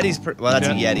 Okay. Jetty's well, that's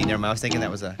Jet- a Yeti. Never mind. I was thinking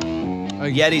that was a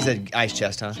Yeti's an ice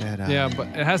chest, huh? Yeah, but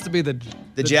it has to be the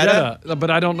Jetta? But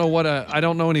I don't know I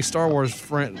don't know any Star Wars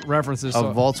references. A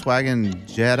So. Volkswagen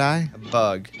Jedi? A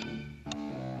bug.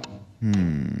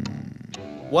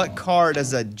 What car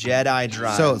does a Jedi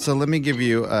drive? So let me give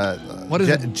you What is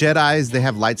it? Jedis, they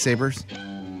have lightsabers.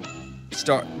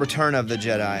 Return of the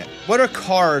Jedi. What are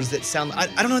cars that sound? I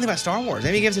don't know anything about Star Wars.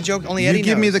 Maybe he gives a joke only Eddie You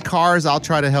give me knows. the cars, I'll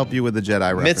try to help you with the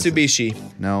Jedi references. Mitsubishi.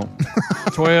 No.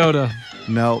 Toyota.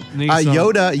 No. Nissan.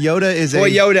 Yoda is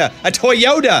Toyota. A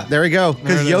Toyota. There we go.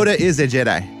 Because Yoda is a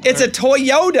Jedi. It's a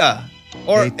Toyota.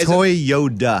 Or a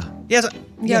Toyota. Yes,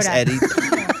 yes, Eddie.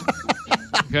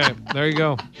 Okay, there you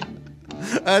go.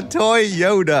 A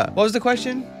Toyota. What was the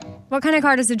question? What kind of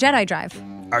car does a Jedi drive?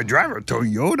 I drive a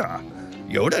Toyota.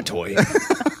 Yoda toy.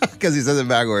 Because he says it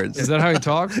backwards. Is that how he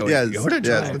talks? Yes. Yoda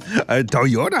yes. drive. A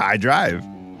Toyota I drive.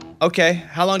 Okay,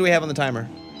 how long do we have on the timer?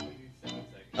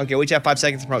 Okay, we each have 5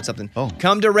 seconds to promote something. Oh.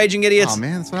 Come to Raging Idiots. Oh,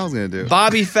 man, that's what I was going to do.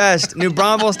 Bobby Fest, New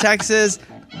Braunfels, Texas,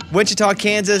 Wichita,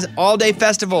 Kansas, all-day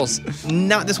festivals.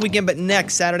 Not this weekend, but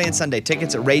next Saturday and Sunday.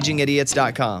 Tickets at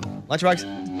ragingidiots.com.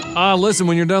 Lunchbox? Listen,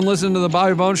 when you're done listening to the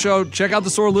Bobby Bones Show, check out the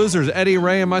Sore Losers. Eddie,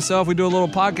 Ray, and myself, we do a little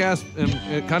podcast, and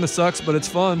it kind of sucks, but it's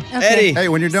fun. Okay. Eddie. Hey,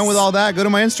 when you're done with all that, go to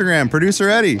my Instagram, Producer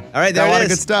Eddie. All right, there Got a lot it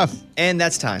of is. good stuff. And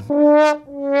that's time.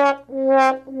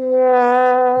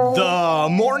 The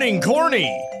Morning Corny.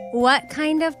 What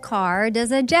kind of car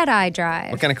does a Jedi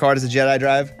drive? What kind of car does a Jedi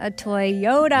drive? A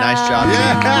Toyota. Nice job,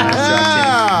 Tim. Nice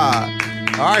job,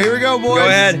 Tim. All right, here we go, boys. Go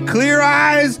ahead. Clear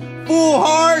eyes, full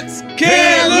hearts,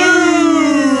 Can't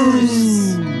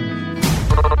lose!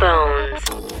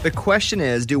 The question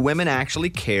is, do women actually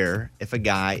care if a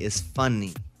guy is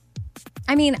funny?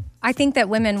 I mean, I think that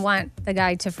women want the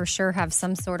guy to for sure have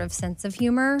some sort of sense of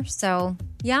humor. So,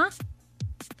 yeah.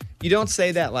 You don't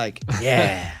say that like,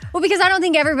 yeah. Well, because I don't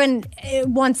think everyone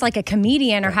wants like a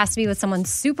comedian or has to be with someone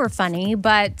super funny,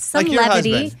 but some Like your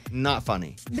levity. husband, not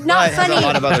funny. Not but funny. Has a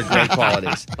lot of other great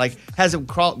qualities. Like, has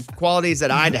qualities that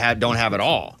I don't have at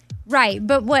all. Right.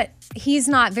 But he's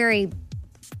not very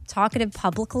talkative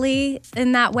publicly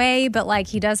in that way, but like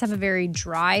he does have a very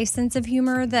dry sense of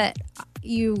humor that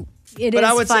it is But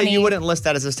I would funny. say you wouldn't list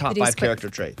that as his top that he's 5 quick. character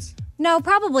traits. No,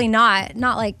 probably not.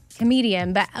 Not like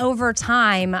comedian, but over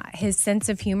time, his sense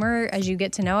of humor, as you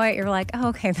get to know it, you're like, oh,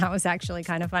 okay, that was actually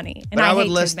kind of funny. And But I would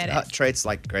hate list to admit it. traits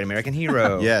like Great American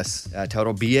Hero. Yes.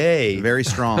 Total BA. Very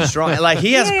strong. Strong. Like,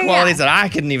 he has Yeah. qualities that I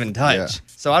couldn't even touch. Yeah.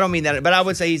 So I don't mean that. But I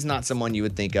would say he's not someone you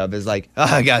would think of as like, oh,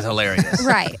 that guy's hilarious.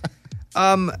 Right.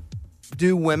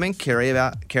 Do women care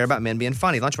about men being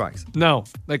funny? Lunchbox. No,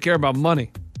 they care about money.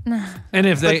 And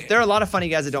if But there are a lot of funny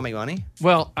guys that don't make money.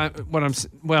 well,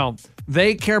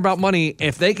 they care about money.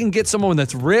 If they can get someone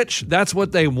that's rich, that's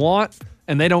what they want,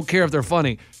 and they don't care if they're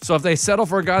funny. So if they settle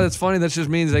for a guy that's funny, that just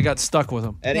means they got stuck with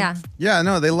him. Eddie? Yeah. Yeah,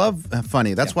 no, they love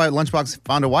funny. That's why Lunchbox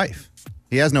found a wife.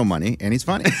 He has no money, and he's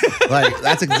funny. Like,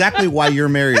 that's exactly why you're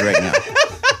married right now.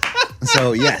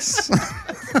 So, yes.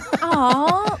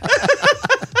 Aw.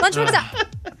 Lunchbox.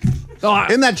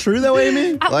 Isn't that true, though,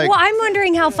 Amy? Well, I'm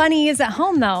wondering how funny he is at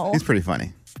home, though. He's pretty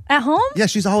funny. At home? Yeah,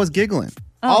 she's always giggling.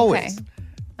 Oh, Always.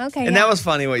 Okay. And that was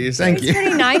funny what you said. Thank It's you.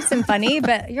 pretty nice and funny,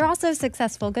 but you're also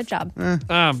successful. Good job.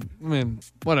 I mean,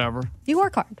 whatever. You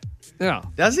work hard. Yeah.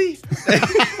 Does he?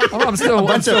 I'm still.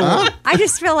 I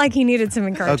just feel like he needed some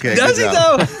encouragement. Okay. Does he good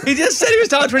though? job. He just said he was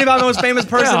top 25 most famous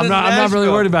person. Yeah, in I'm not really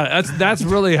Nashville. worried about it. That's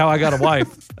really how I got a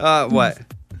wife. What?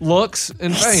 Looks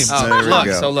and fame. Oh, there we Looks.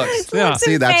 go. So looks. Yeah. Looks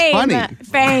See, and that's fame. funny.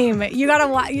 Fame. You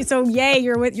gotta. So yay,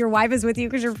 your wife is with you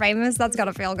because you're famous. That's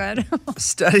gotta feel good.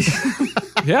 Study.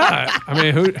 Yeah.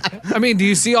 I mean, do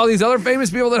you see all these other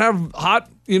famous people that have hot,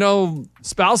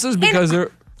 spouses because they're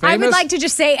famous? I would like to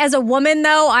just say, as a woman,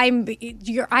 though,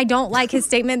 I don't like his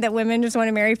statement that women just want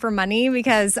to marry for money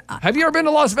because Have you ever been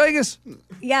to Las Vegas?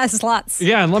 yes, lots.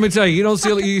 Yeah, and let me tell you,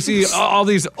 you see all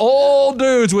these old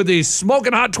dudes with these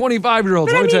smoking hot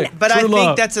 25-year-olds. Let me tell you, But I true think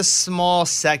love. that's a small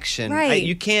section. Right.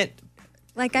 You can't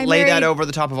Like I lay that married- over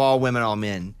the top of all women, all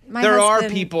men. My There are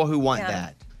husband- people who want yeah.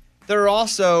 that. There are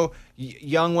also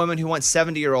young women who want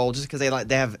 70-year-olds just because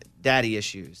they have daddy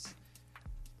issues.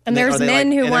 And there's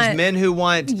men who want there's men who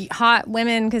want hot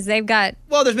women because they've got.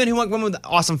 Well, there's men who want women with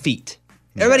awesome feet.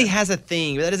 Everybody has a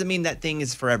thing, but that doesn't mean that thing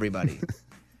is for everybody.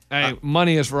 Hey,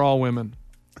 money is for all women.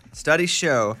 Studies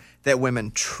show that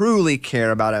women truly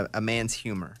care about a man's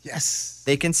humor. Yes.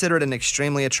 They consider it an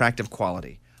extremely attractive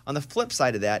quality. On the flip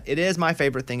side of that, it is my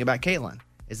favorite thing about Caitlin,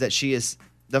 is that she is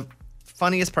the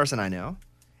funniest person I know.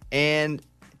 And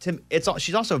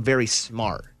she's also very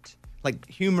smart. Like,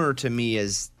 humor to me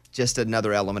is just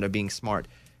another element of being smart.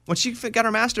 When she got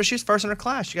her master's, she was first in her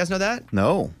class. You guys know that?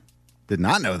 No. Did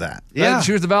not know that. Yeah.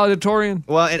 She was the valedictorian?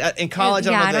 Well, in college,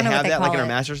 Yeah, I don't know if they have that, like call in her it.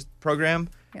 master's program.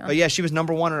 Yeah. But yeah, she was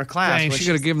number one in her class. Dang, she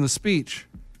could have given the speech.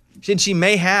 She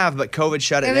may have, but COVID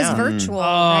shut it It was down. virtual,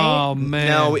 right? Oh, man.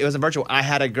 No, it wasn't virtual. I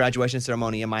had a graduation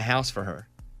ceremony in my house for her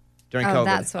during Oh, COVID.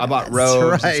 that's what I it bought was.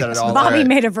 robes That's and set it all Bobby up.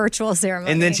 made a virtual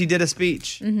ceremony. And then she did a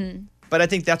speech. Mm-hmm. But I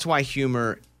think that's why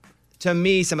humor, to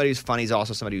me, somebody who's funny is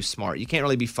also somebody who's smart. You can't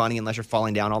really be funny unless you're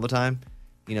falling down all the time.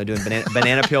 You know, doing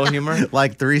banana peel humor.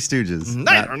 Like Three Stooges. What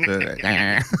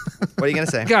are you going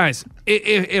to say? Guys,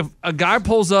 if a guy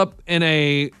pulls up in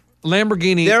a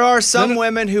Lamborghini. There are some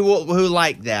women who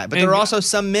like that, but And- there are also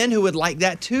some men who would like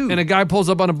that too. And a guy pulls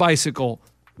up on a bicycle.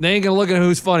 They ain't going to look at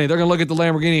who's funny. They're going to look at the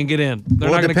Lamborghini and get in. They're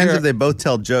Well, not it going to depends care. if they both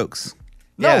tell jokes.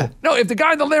 No, if the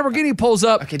guy in the Lamborghini pulls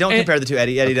up. Okay, don't compare the two,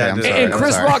 Eddie. Eddie, I'm sorry, and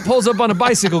Chris Rock pulls up on a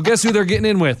bicycle. Guess who they're getting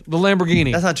in with? The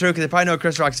Lamborghini. That's not true because they probably know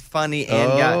Chris Rock's funny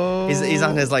and he's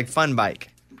on his like fun bike.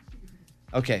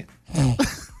 Okay.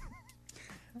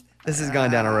 This has gone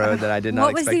down a road that I did not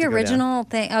What was expect the to go down. original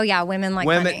thing? Oh, yeah, women like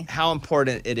women, funny. how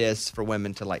important it is for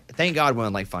women to like. Thank God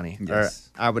women like funny.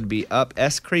 Yes. Or I would be up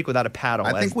S Creek without a paddle.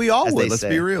 I think we all as would. they Let's say.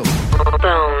 be real.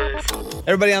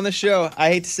 Everybody on the show, I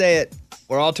hate to say it,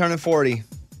 we're all turning 40.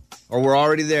 Or we're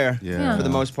already there Yeah. for the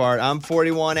most part. I'm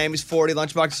 41, Amy's 40,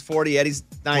 Lunchbox is 40, Eddie's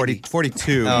 90.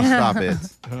 42. Oh. Stop it.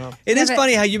 It is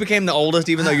funny how you became the oldest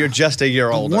even though you're just a year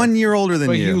older. 1 year older than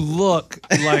But you. you look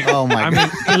like, Oh my I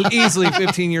mean, easily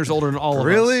 15 years older than all of us.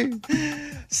 Really?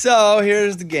 So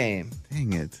here's the game.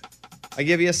 Dang it. I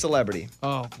give you a celebrity.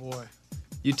 Oh, boy.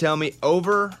 You tell me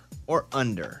over or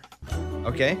under.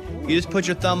 Okay? You just put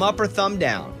your thumb up or thumb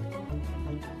down.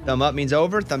 Thumb up means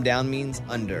over, thumb down means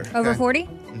under. Over 40?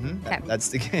 Mm-hmm. Okay. That's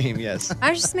the game, yes.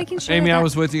 I was just making sure. Amy, that- I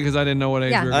was with you because I didn't know what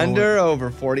age Yeah. you were going Under,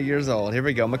 over, 40 years old. Here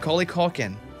we go. Macaulay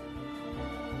Culkin.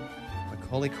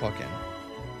 Macaulay Culkin.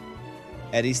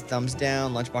 Eddie's thumbs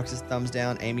down. Lunchbox's thumbs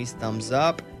down. Amy's thumbs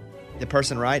up. The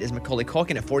person right is Macaulay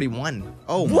Culkin at 41.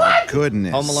 Oh my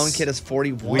goodness. Home Alone kid is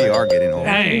 41. We are getting old.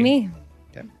 That would be me.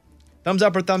 Okay. Thumbs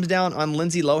up or thumbs down on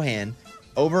Lindsay Lohan.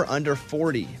 Over, under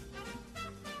 40.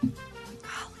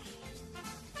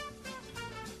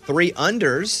 Three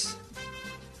unders.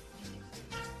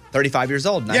 35 years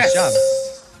old. Nice Yes. job.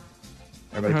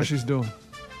 How Everybody put- she's doing.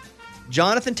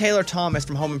 Jonathan Taylor Thomas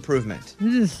from Home Improvement.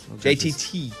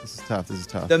 JTT. This is tough. This is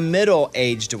tough. The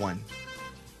middle-aged one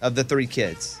of the three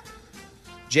kids.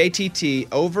 JTT,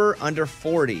 over, under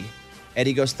 40.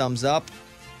 Eddie goes thumbs up.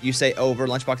 You say over.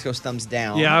 Lunchbox goes thumbs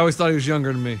down. Yeah, I always thought he was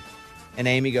younger than me. And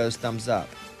Amy goes thumbs up.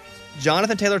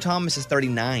 Jonathan Taylor Thomas is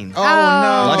 39. Oh,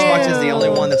 no. Lunchbox is the only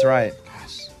one that's right.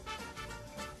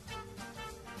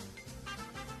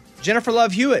 Jennifer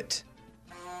Love Hewitt.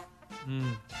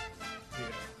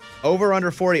 Over, under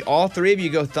 40. All three of you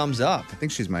go thumbs up. I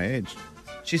think she's my age.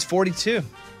 She's 42.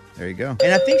 There you go.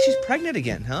 And I think she's pregnant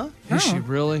again, huh? Is she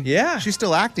really? Yeah. She's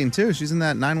still acting too. She's in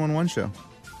that 911 show.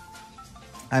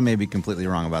 I may be completely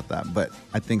wrong about that, but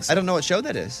I think so. I don't know what show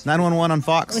that is. 911 on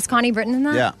Fox. Was Connie Britton in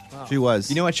that? Yeah, she was.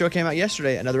 You know what show came out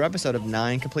yesterday? Another episode of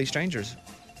 9 Complete Strangers.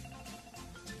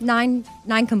 Nine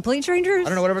complete strangers? I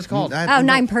don't know whatever it's called. I Oh, don't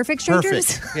know. 9 perfect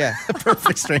strangers? Perfect. Yeah.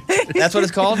 Perfect stranger. That's what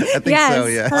it's called? I think yes, so,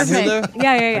 yeah. Perfect. On Hulu?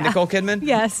 Yeah, With Nicole Kidman?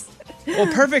 Yes. Well,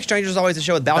 Perfect Strangers is always a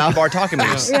show with Balky Bar talking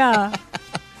moves. Yeah.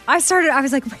 I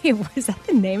was like, wait, was that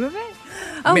the name of it?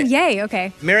 Oh, yay.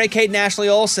 Okay. Mary-Kate and Ashley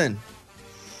Olsen.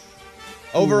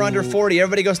 Over, under 40.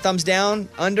 Everybody goes thumbs down.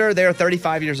 Under, they're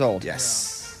 35 years old.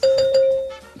 Yes.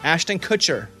 Ashton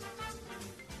Kutcher.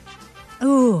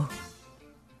 Ooh.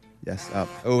 Yes, up.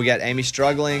 Oh, we got Amy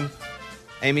struggling.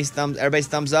 Everybody's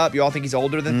thumbs up. You all think he's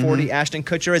older than 40. Ashton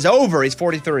Kutcher is over. He's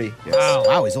 43. Yes.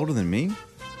 Wow, he's older than me?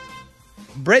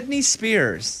 Britney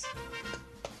Spears.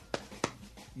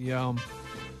 Yum.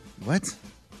 What?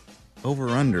 Over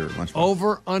or under? Lunchbox?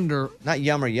 Over, under. Not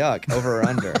yum or yuck. Over or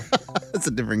under. That's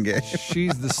a different game.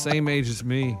 She's the same age as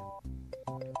me.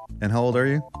 And how old are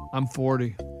you? I'm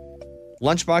 40.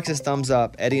 Lunchbox is thumbs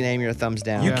up. Eddie and Amy are thumbs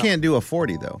down. You can't do a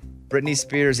 40 though. Britney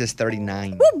Spears is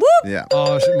 39. Yeah.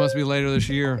 Oh, she must be later this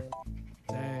year.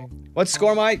 Dang. What's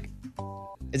score, Mike?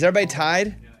 Is everybody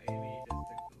tied?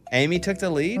 Amy took the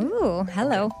lead? Ooh,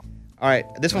 hello. All right,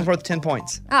 this one's worth 10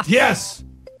 points. Ah, Yes.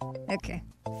 okay.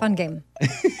 Fun game.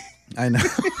 I know.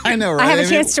 I know, right? I have a Amy?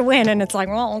 chance to win, and it's like,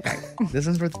 well, okay. This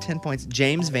one's worth 10 points.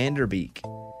 James Vanderbeek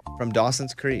from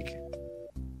Dawson's Creek.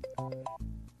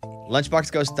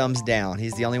 Lunchbox goes thumbs down.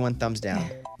 He's the only one thumbs down.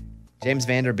 James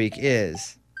Vanderbeek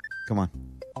is... Come on.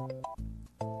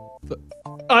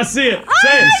 I see it.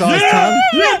 Say it. You saw his tongue?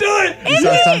 Yeah, do it. You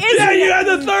saw his tongue? Yeah, you had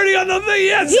the 30 on the thing.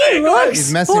 Yeah, say it. Go ahead. looks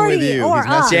He's messing with 40 you. or He's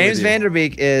messing up. James with you.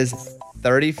 Vanderbeek is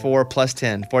 34 plus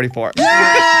 10, 44.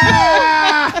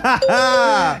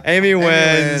 Amy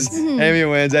wins. Amy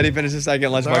wins. Eddie finishes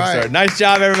second. Lunchbox right. third. Nice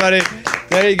job, everybody.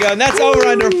 There you go. And that's over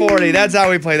under 40. That's how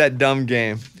we play that dumb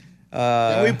game.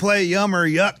 Can we play Yum or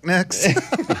Yuck next?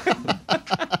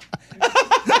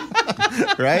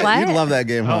 Right? What? You'd love that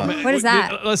game, huh? What is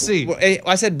that? Let's see. Well,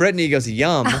 I said Brittany goes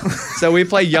Yum. So we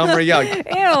play Yum or Yuck.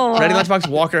 Ew. Ready, Lunchbox?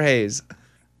 Walker Hayes.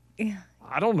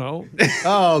 I don't know.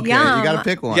 Oh, okay. Yum. You got to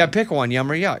pick one. Yeah, pick one.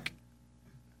 Yum or Yuck.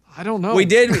 I don't know. We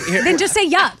did. Then just say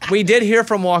yuck. We did hear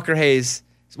from Walker Hayes.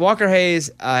 Walker Hayes,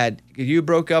 you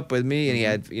broke up with me, and he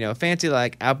had, fancy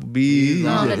like Applebee's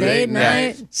On a date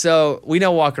night. So we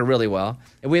know Walker really well,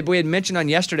 and we had mentioned on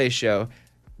yesterday's show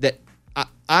that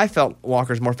I felt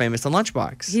Walker's more famous than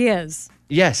Lunchbox. He is.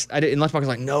 Yes, I did. And Lunchbox was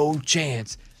like, no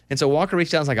chance. And so Walker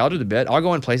reached out and was like, I'll do the bit. I'll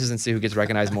go in places and see who gets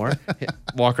recognized more,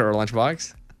 Walker or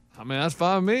Lunchbox. I mean, that's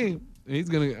fine with me. He's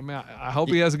gonna. I mean, I hope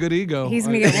he has a good ego. He's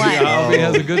gonna get what? I hope he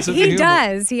has a good sense of He humor.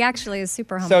 does. He actually is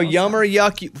super humble. So Yum or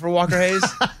Yuck for Walker Hayes?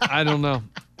 I don't know.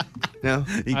 No,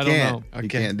 He I can't. don't know. He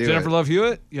can't do Jennifer it. Love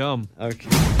Hewitt. Yum. Okay.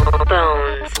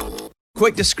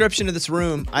 Quick description of this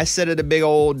room. I sit at a big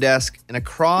old desk, and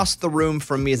across the room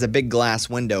from me is a big glass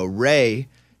window. Ray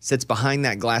sits behind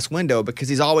that glass window because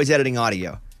he's always editing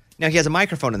audio. Now, he has a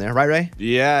microphone in there, right, Ray?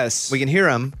 Yes. We can hear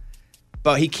him,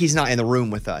 but he's not in the room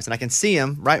with us. And I can see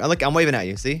him, right? Look, I'm waving at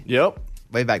you, see? Yep.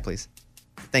 Wave back, please.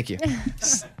 Thank you.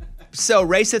 So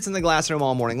Ray sits in the glass room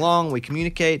all morning long. We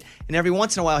communicate, and every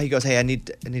once in a while he goes, hey, I need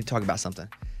to talk about something.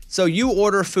 So you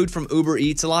order food from Uber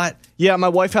Eats a lot? Yeah, my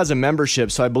wife has a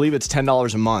membership, so I believe it's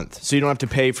 $10 a month. So you don't have to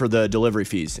pay for the delivery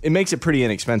fees. It makes it pretty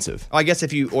inexpensive. Oh, I guess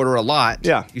if you order a lot,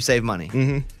 Yeah. you save money.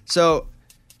 Mm-hmm. So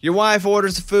your wife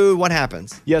orders the food. What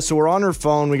happens? Yeah, so we're on her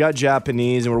phone. We got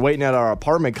Japanese, and we're waiting at our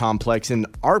apartment complex. And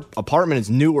our apartment is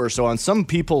newer, so on some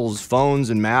people's phones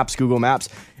and maps, Google Maps,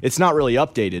 it's not really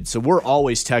updated. So we're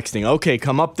always texting, okay,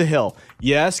 come up the hill.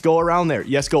 Yes, go around there.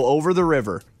 Yes, go over the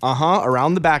river.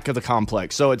 Around the back of the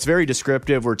complex. So it's very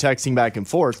descriptive. We're texting back and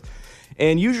forth.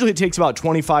 And usually it takes about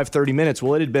 25, 30 minutes.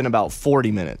 Well, it had been about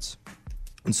 40 minutes.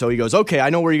 And so he goes, okay, I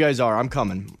know where you guys are. I'm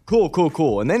coming.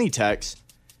 Cool. And then he texts,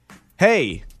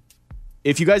 hey,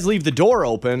 if you guys leave the door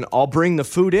open, I'll bring the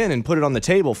food in and put it on the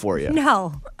table for you.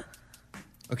 No.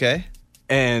 Okay.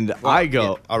 And I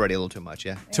go, already a little too much,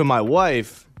 yeah. To my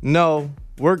wife, no,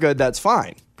 we're good. That's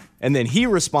fine. And then he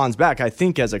responds back, I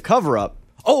think as a cover up,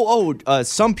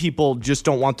 some people just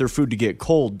don't want their food to get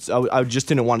cold. I just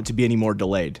didn't want it to be any more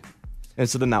delayed. And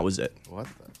so then that was it. What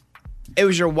the? It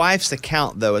was your wife's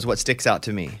account, though, is what sticks out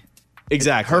to me.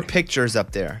 Exactly. Her picture's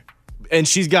up there. And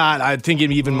she's got, I think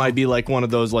it even might be like one of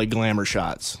those like glamour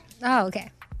shots. Oh, okay.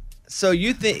 So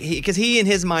you think, because he in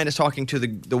his mind is talking to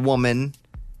the woman.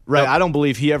 Right. I don't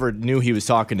believe he ever knew he was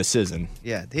talking to Sizzin.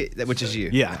 Yeah, which is you.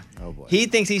 Yeah. Oh, boy. He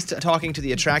thinks he's talking to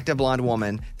the attractive blonde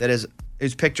woman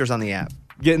whose picture's on the app.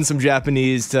 Getting some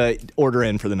Japanese to order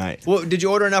in for the night. Well, did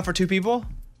you order enough for two people?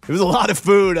 It was a lot of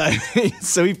food.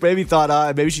 So he maybe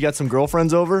thought maybe she got some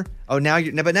girlfriends over. Oh, now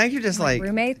you're just like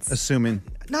roommates. Assuming.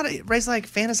 Ray's like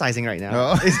fantasizing right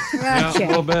now. Oh. Yeah, a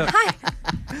little bit.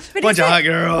 Bunch of hot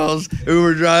girls,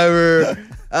 Uber driver.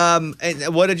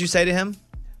 And what did you say to him?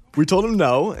 We told him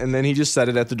no, and then he just set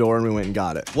it at the door, and we went and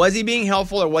got it. Was he being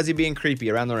helpful or was he being creepy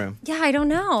around the room? Yeah, I don't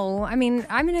know. I mean,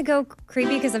 I'm going to go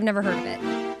creepy because I've never heard of it.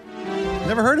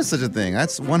 Never heard of such a thing.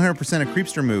 That's 100% a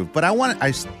creepster move. But I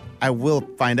will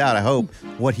find out, I hope,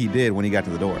 what he did when he got to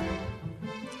the door.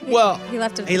 Well, he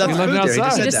left it he left He the left food it there. He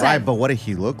outside. just said Right, that. but what did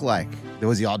he look like?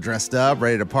 Was he all dressed up,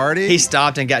 ready to party? He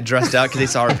stopped and got dressed up because he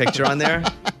saw her picture on there.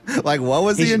 Like, what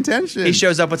was the intention? He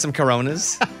shows up with some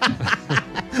Coronas.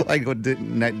 Like, what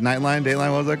Nightline,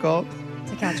 Dateline, what was that called?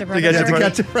 To catch a To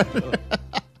catch a predator.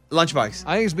 Lunchbox.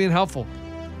 I think he's being helpful.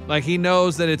 Like he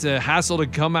knows that it's a hassle to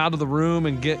come out of the room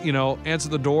and get, answer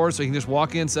the door so he can just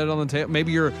walk in, set it on the table.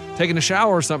 Maybe you're taking a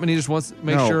shower or something. He just wants to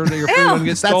make sure that your food doesn't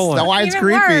get stolen. That's why it's Even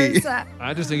creepy. worse.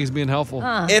 I just think he's being helpful.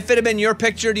 If it had been your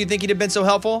picture, do you think he'd have been so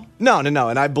helpful? No. And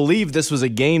I believe this was a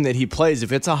game that he plays.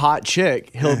 If it's a hot chick,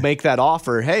 he'll make that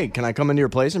offer. Hey, can I come into your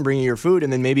place and bring you your food?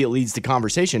 And then maybe it leads to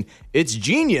conversation. It's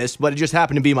genius, but it just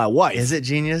happened to be my wife. Is it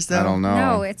genius, though? I don't know.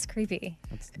 No, it's creepy.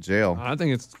 It's jail. I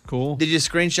think it's cool. Did you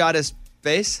screenshot his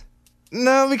face?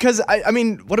 No, because I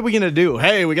mean, what are we going to do?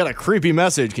 Hey, we got a creepy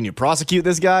message. Can you prosecute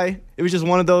this guy? It was just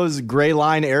one of those gray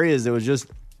line areas that was just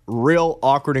real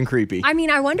awkward and creepy. I mean,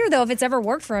 I wonder though if it's ever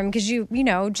worked for him because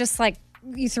just like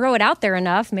you throw it out there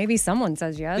enough, maybe someone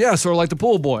says yes. Yeah, sort of like the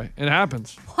pool boy. It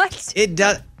happens. What? It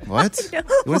does. What?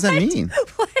 What does that mean?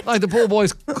 Like the pool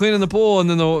boy's cleaning the pool, and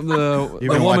then the been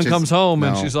woman watching- comes home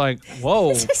and No. she's like,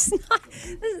 "Whoa." It's not.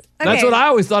 That's Okay. what I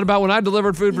always thought about when I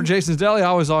delivered food for Jason's Deli.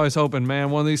 I was always hoping,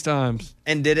 man, one of these times.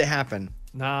 And did it happen?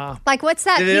 Nah. Like, what's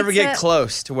that Did it ever get pizza-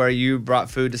 close to where you brought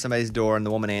food to somebody's door and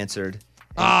the woman answered?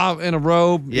 In a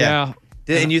robe. Yeah.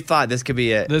 And you thought this could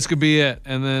be it. This could be it.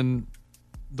 And then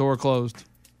door closed.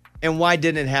 And why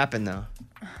didn't it happen, though?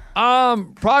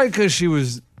 Probably because she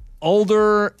was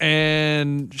older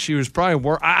and she was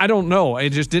probably I don't know.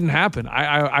 It just didn't happen.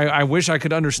 I wish I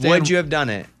could understand. Would you have done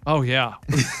it? Oh, yeah.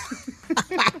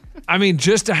 I mean,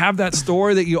 just to have that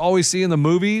story that you always see in the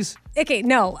movies. Okay,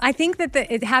 no, I think that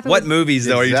it happened. What with- movies,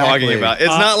 though, are you Exactly. talking about? It's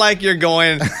not like you're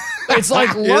going... It's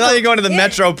like You're not like you're going to the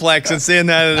Metroplex and seeing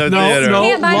that in a theater.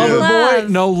 Can't buy me Lover love. Boy.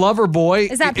 No, Lover Boy.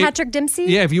 Is that Patrick Dempsey?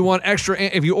 Yeah, if you want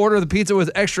if you order the pizza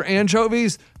with extra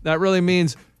anchovies, that really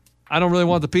means I don't really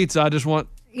want the pizza. I just want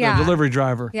Yeah. the delivery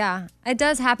driver. Yeah, it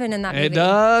does happen in that movie. It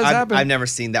does happen. I've never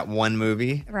seen that one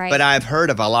movie, Right. but I've heard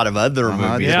of a lot of other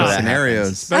movies. Yeah. where that Scenarios.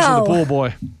 happens. Especially the pool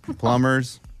boy.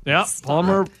 Plumbers. Yeah,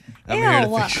 plumber. I'm here to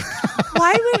Ew. fix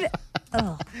Why would?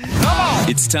 Oh.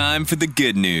 It's time for the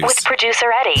good news. With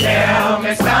producer Eddie. Tell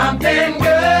me something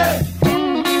good.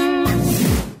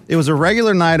 It was a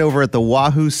regular night over at the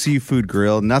Wahoo Seafood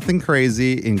Grill, nothing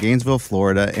crazy in Gainesville,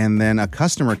 Florida. And then a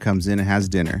customer comes in and has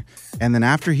dinner. And then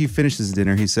after he finishes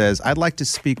dinner, he says, I'd like to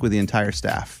speak with the entire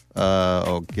staff.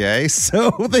 Okay.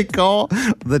 So they call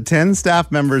the 10 staff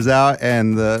members out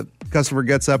and the customer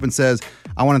gets up and says,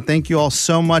 I want to thank you all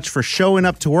so much for showing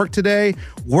up to work today,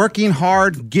 working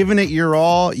hard, giving it your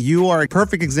all. You are a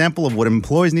perfect example of what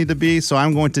employees need to be. So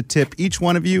I'm going to tip each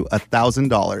one of you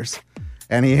 $1,000.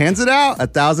 And he hands it out,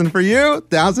 $1,000 for you,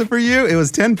 $1,000 for you. It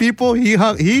was 10 people. He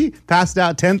passed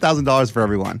out $10,000 for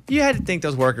everyone. You had to think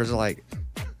those workers are like,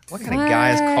 what kind of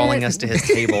guy is calling us to his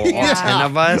table? All Yeah. 10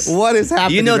 of us? What is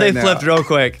happening? You know they right now? flipped real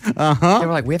quick. Uh-huh. They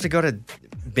were like, we have to go to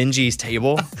Benji's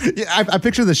table. Yeah, I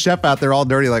picture the chef out there all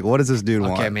dirty, like, what does this dude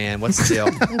want? Okay, man, what's the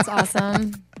deal? That's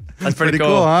awesome. That's pretty cool.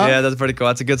 cool, huh? Yeah, that's pretty cool.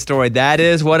 That's a good story. That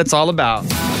is what it's all about.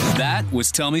 That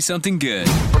was Tell Me Something Good.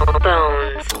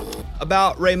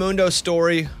 About Raymundo's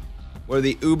story where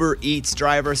the Uber Eats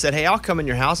driver said, hey, I'll come in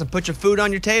your house and put your food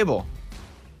on your table.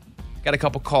 Got a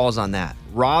couple calls on that.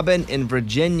 Robin in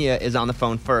Virginia is on the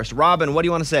phone first. Robin, what do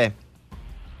you want to say?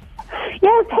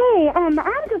 Yes, hey, I'm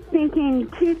just thinking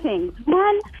two things.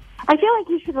 One, I feel like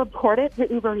you should report it to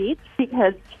Uber Eats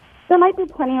because there might be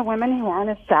plenty of women who aren't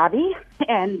as savvy,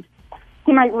 and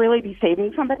he might really be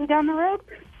saving somebody down the road.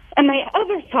 And my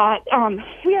other thought,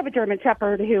 we have a German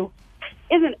Shepherd who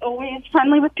isn't always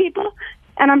friendly with people,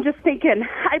 and I'm just thinking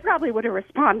I probably would have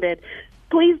responded,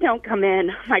 please don't come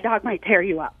in. My dog might tear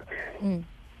you up.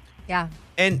 Yeah.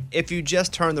 And if you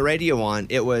just turned the radio on,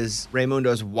 it was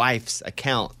Raymundo's wife's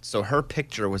account. So her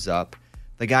picture was up.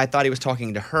 The guy thought he was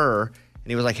talking to her, and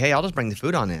he was like, hey, I'll just bring the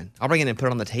food on in. I'll bring it in and put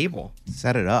it on the table.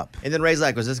 Set it up. And then Ray's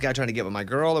like, was this guy trying to get with my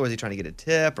girl, or was he trying to get a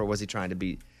tip, or was he trying to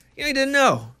be... You know, he didn't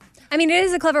know. I mean, it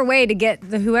is a clever way to get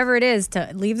whoever it is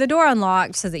to leave the door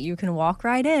unlocked so that you can walk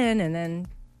right in and then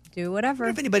do whatever.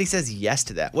 If anybody says yes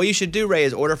to that, what you should do, Ray,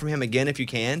 is order from him again if you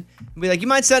can. Be like, you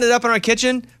might set it up in our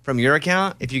kitchen from your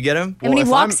account if you get him. And when he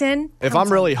walks in, If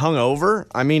I'm really hungover,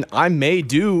 I mean, I may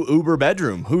do Uber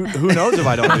bedroom. Who knows if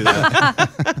I don't do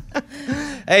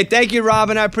that? Hey, thank you,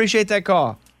 Robin. I appreciate that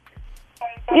call.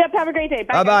 Yep, have a great day.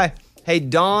 Bye. Bye-bye. Hey,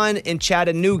 Dawn in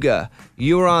Chattanooga,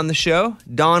 you were on the show.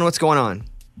 Dawn, what's going on?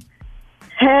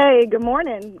 Hey, good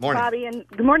morning, Morning. Bobby, and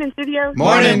good morning, studio.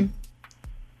 Morning.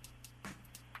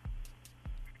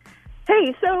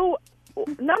 Hey, so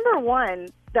number one,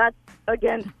 that's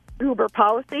against Uber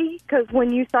policy because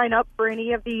when you sign up for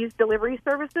any of these delivery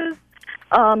services,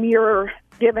 you're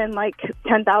given like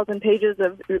 10,000 pages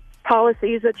of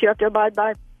policies that you have to abide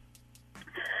by.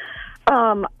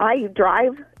 I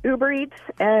drive Uber Eats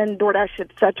and DoorDash,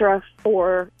 etc.,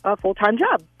 for a full-time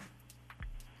job.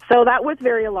 So that was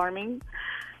very alarming.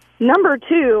 Number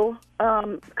two,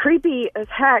 creepy as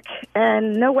heck,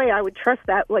 and no way I would trust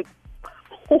that. Like,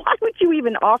 why would you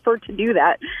even offer to do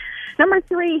that? Number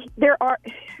three, you're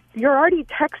already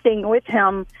texting with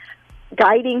him,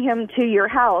 guiding him to your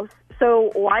house.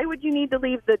 So why would you need to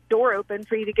leave the door open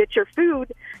for you to get your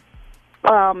food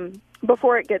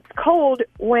before it gets cold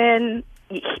when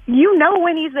you know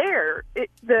when he's there?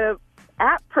 The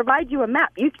app provides you a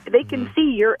map. They can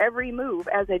see your every move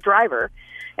as a driver,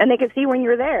 and they can see when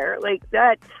you're there. Like,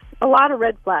 that's a lot of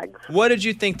red flags. What did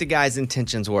you think the guy's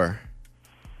intentions were?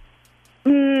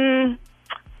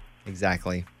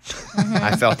 Exactly.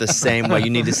 I felt the same way. You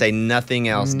need to say nothing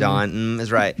else, Dawn.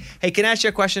 Is right. Hey, can I ask you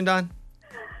a question, Dawn?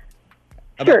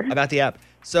 Sure. About the app.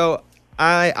 So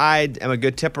I am a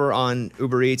good tipper on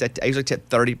Uber Eats. I usually tip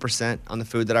 30% on the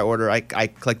food that I order. I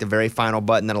click the very final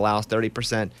button that allows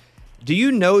 30%. Do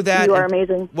you know that? You are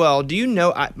amazing. Well, do you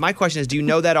know? My question is, do you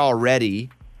know that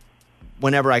already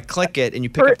whenever I click it and you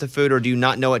pick up the food, or do you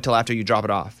not know it till after you drop it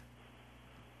off?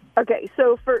 Okay,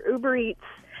 so for Uber Eats,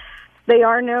 they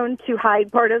are known to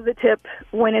hide part of the tip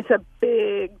when it's a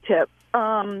big tip.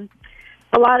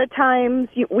 A lot of times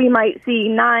we might see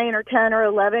 9 or 10 or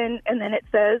 11, and then it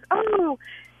says, oh,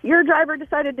 your driver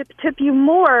decided to tip you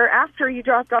more after you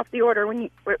dropped off the order. When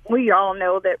we all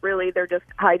know that really they're just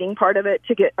hiding part of it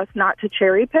to get us not to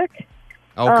cherry pick.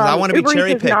 Oh, because I want to be Uber Eats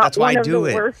cherry is picked. not That's why I one of do the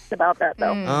it. Worst about that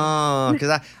though. Oh,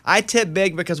 because I tip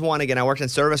big because one, again, I worked in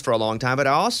service for a long time, but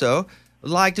I also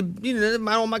like to, I don't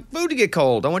want my food to get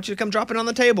cold. I want you to come drop it on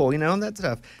the table, that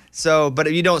stuff. So,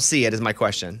 but you don't see it is my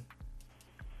question.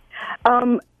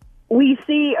 We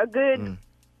see a good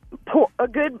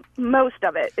most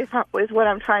of it is what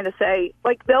I'm trying to say.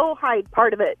 Like they'll hide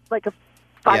part of it, like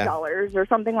 $5 or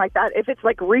something like that, if it's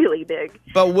like really big.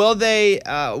 But will they?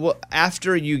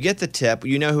 After you get the tip,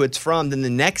 you know who it's from. Then the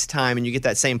next time, and you get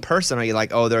that same person, are you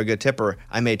like, oh, they're a good tipper?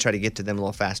 I may try to get to them a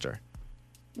little faster.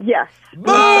 Yes. Boom!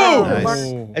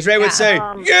 Nice. As Ray would say,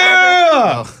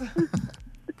 yeah.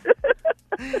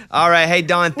 All right, hey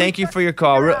Dawn, thank you for your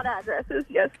call. Addresses,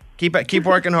 yes. Keep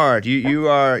working hard.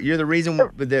 You're the reason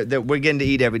that we're getting to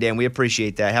eat every day, and we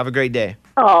appreciate that. Have a great day.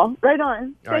 Oh, right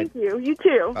on. All right. Thank you. You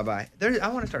too. Bye bye. I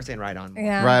want to start saying right on.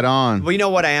 Yeah. Right on. Well, you know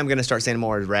what? I am going to start saying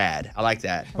more is rad. I like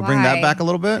that. I'll bring that back a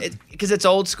little bit. Because it's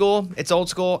old school. It's old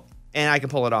school, and I can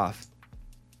pull it off.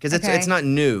 Because Okay. it's not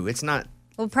new. It's not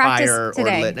We'll practice fire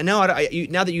today. or lit. No,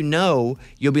 now that you know,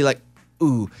 you'll be like,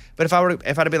 ooh. But if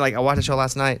I'd have been like, I watched the show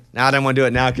last night. Now I don't want to do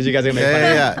it now because you guys are going to make fun of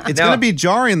me. Yeah. It's going to be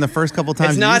jarring the first couple times.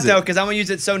 It's you not use though, it. because I'm going to use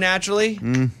it so naturally.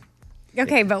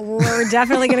 Okay, but we're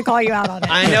definitely going to call you out on it.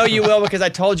 I know you will because I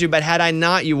told you, but had I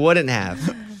not, you wouldn't have.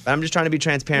 But I'm just trying to be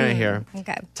transparent here.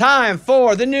 Okay. Time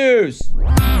for the news.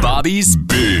 Bobby's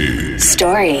Big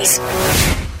Stories.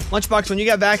 Lunchbox, when you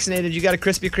got vaccinated, you got a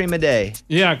Krispy Kreme a day.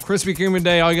 Yeah, Krispy Kreme a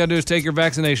day. All you got to do is take your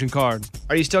vaccination card.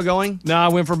 Are you still going? No, I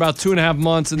went for about 2.5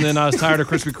 months, and then I was tired of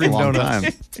Krispy Kreme Long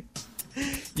donuts. time.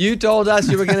 You told us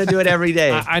you were going to do it every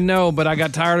day. I know, but I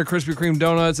got tired of Krispy Kreme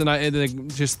donuts,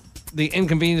 and just the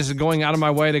inconvenience of going out of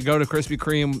my way to go to Krispy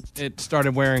Kreme, it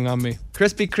started wearing on me.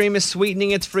 Krispy Kreme is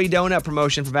sweetening its free donut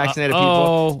promotion for vaccinated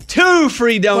Uh-oh. people. 2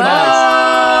 free donuts.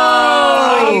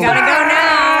 Oh, you got to go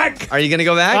now. Are you going to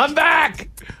go back? I'm back.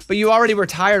 But you already were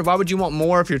tired. Why would you want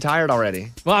more if you're tired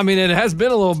already? Well, I mean, it has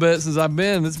been a little bit since I've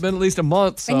been. It's been at least a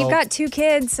month. So. And you've got 2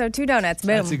 kids, so 2 donuts.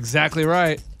 Boom. That's exactly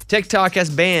right. TikTok has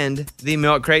banned the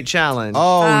Milk Crate Challenge.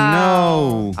 Oh,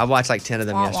 no. I watched like 10 of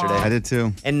them yesterday. I did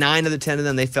too. And 9 of the 10 of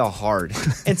them, they fell hard.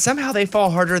 And somehow they fall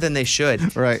harder than they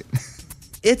should. Right.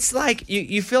 It's like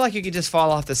you feel like you could just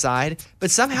fall off the side, but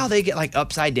somehow they get like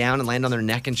upside down and land on their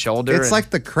neck and shoulder. It's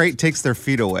like the crate takes their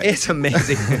feet away. It's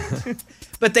amazing.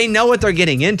 But they know what they're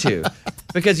getting into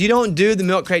because you don't do the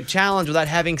Milk Crate Challenge without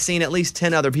having seen at least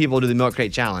 10 other people do the Milk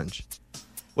Crate Challenge.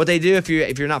 What they do, if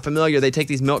you're not familiar, they take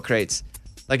these milk crates,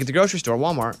 like at the grocery store,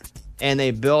 Walmart, and they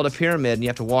build a pyramid, and you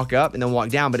have to walk up and then walk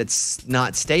down, but it's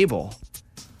not stable.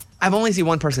 I've only seen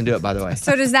one person do it, by the way.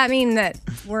 So does that mean that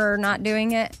we're not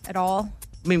doing it at all?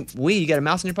 I mean, you got a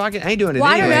mouse in your pocket? I ain't doing it Well,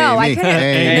 I anyway. don't know. I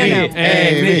couldn't.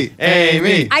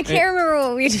 Amy. I can't remember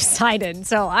what we decided,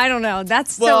 so I don't know.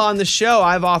 That's Well, on the show,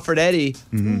 I've offered Eddie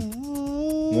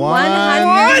 $100.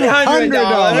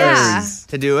 Yeah.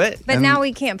 to do it. But now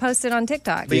we can't post it on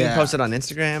TikTok. But you can post it on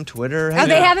Instagram, Twitter. Oh,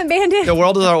 they haven't banned it? The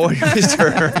world is our oyster.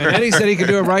 And Eddie said he could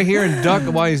do it right here and duck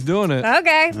while he's doing it.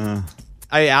 Okay.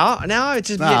 Are you out now? It's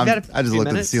just Nah, you got I just few looked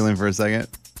at the minutes. ceiling for a second.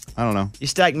 I don't know. You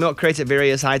stack milk crates at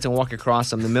various heights and walk across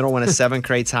them. The middle one is 7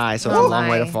 crates high, so it's a long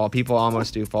way to fall. People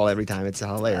almost do fall every time. It's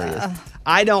hilarious.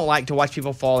 I don't like to watch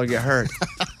people fall or get hurt.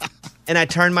 And I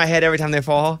turn my head every time they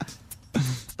fall.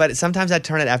 But sometimes I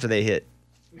turn it after they hit.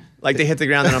 Like they hit the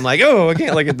ground and I'm like, oh, I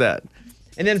can't look at that.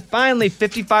 And then finally,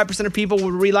 55% of people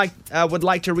would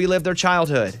like to relive their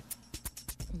childhood.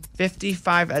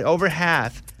 55, over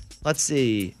half. Let's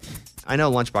see. I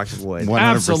know Lunchbox would. 100%.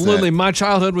 Absolutely. My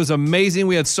childhood was amazing.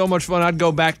 We had so much fun. I'd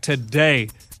go back today.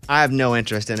 I have no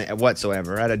interest in it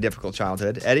whatsoever. I had a difficult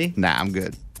childhood. Eddie? Nah, I'm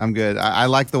good. I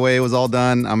like the way it was all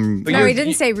done. No, he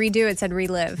didn't say redo. It said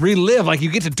relive. Relive. Like,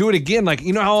 you get to do it again. Like,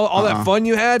 you know how all that fun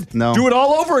you had? No. Do it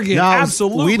all over again. No,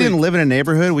 Absolutely. we didn't live in a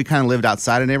neighborhood. We kind of lived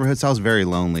outside a neighborhood, so I was very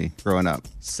lonely growing up.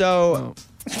 So,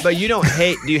 but you don't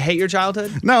hate, do you hate your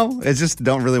childhood? No, it's just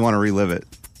don't really want to relive it.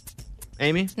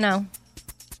 Amy? No.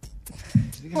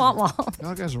 Wah, wah.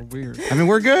 Y'all guys are weird. I mean,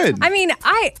 we're good. I mean,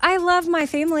 I love my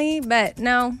family, but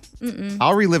no. Mm-mm.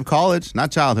 I'll relive college,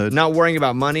 not childhood. Not worrying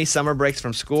about money, summer breaks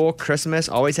from school, Christmas,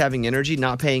 always having energy,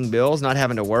 not paying bills, not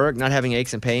having to work, not having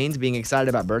aches and pains, being excited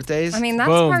about birthdays. I mean, that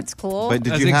Boom. part's cool. But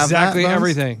did That's you have exactly that, Bones?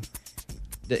 everything.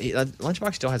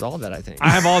 Lunchbox still has all of that, I think. I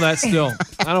have all that still.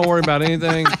 I don't worry about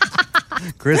anything.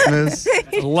 Christmas.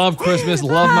 Love Christmas.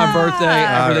 Love my birthday.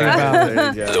 Everything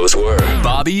about it. Those were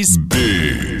Bobby's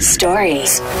Big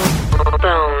Stories.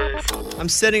 I'm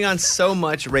sitting on so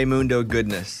much Raymundo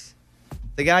goodness.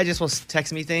 The guy just will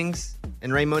text me things,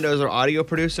 and Raymundo is our audio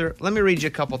producer. Let me read you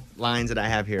a couple lines that I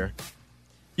have here.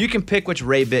 You can pick which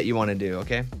Ray bit you want to do,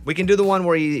 okay? We can do the one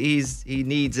where he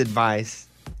needs advice.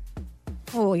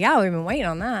 Oh, yeah, we've been waiting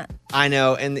on that. I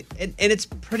know, and it's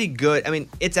pretty good. I mean,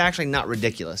 it's actually not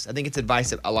ridiculous. I think it's advice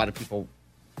that a lot of people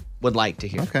would like to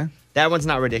hear. Okay. That one's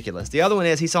not ridiculous. The other one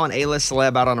is he saw an A-list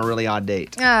celeb out on a really odd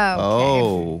date.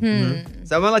 Oh, okay.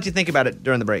 So I'm going to let you think about it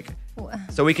during the break.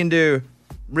 So we can do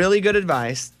really good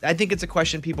advice. I think it's a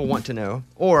question people want to know.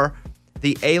 Or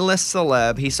the A-list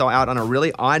celeb he saw out on a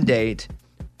really odd date.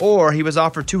 Or he was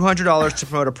offered $200 to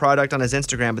promote a product on his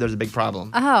Instagram, but there's a big problem.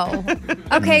 Oh.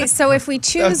 Okay, so if we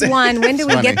choose one, when do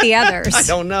we get the others? I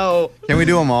don't know. Can we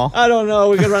do them all? I don't know.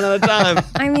 We could run out of time.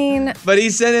 I mean. But he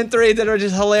sent in 3 that are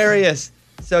just hilarious.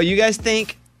 So you guys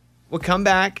think we'll come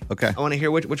back. Okay. I want to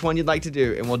hear which one you'd like to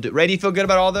do, and we'll do. Ray, do you feel good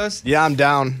about all those? Yeah, I'm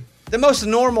down. The most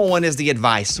normal one is the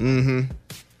advice one. Mm-hmm.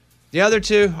 The other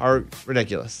 2 are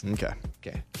ridiculous. Okay.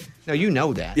 No, you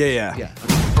know that. Yeah.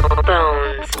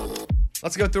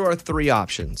 Let's go through our 3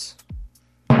 options.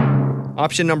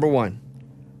 Option number 1.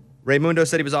 Raymundo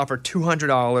said he was offered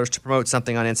 $200 to promote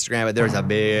something on Instagram, but there's a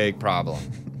big problem.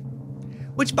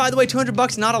 Which, by the way,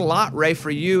 $200 not a lot, Ray, for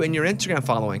you and your Instagram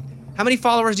following. How many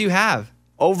followers do you have?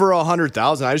 Over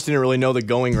 100,000. I just didn't really know the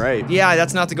going rate. Yeah,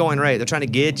 that's not the going rate. They're trying to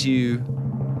get you.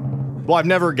 Well, I've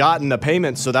never gotten a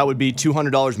payment, so that would be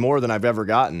 $200 more than I've ever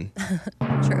gotten.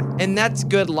 True. And that's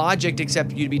good logic,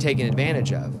 except you'd be taken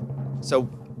advantage of. So,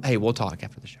 hey, we'll talk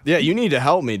after the show. Yeah, you need to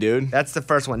help me, dude. That's the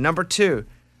first one. Number 2,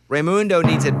 Raymundo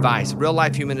needs advice, real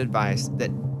life human advice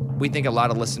that we think a lot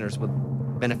of listeners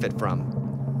would benefit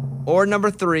from. Or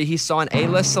number 3, he saw an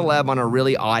A-list celeb on a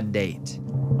really odd date.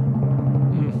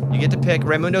 You get to pick.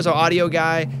 Raymundo's our audio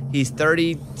guy. He's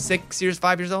 36 years,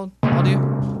 5 years old. How old are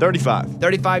you? 35.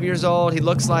 35 years old. He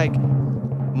looks like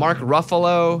Mark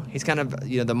Ruffalo. He's kind of,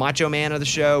 the macho man of the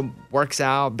show. Works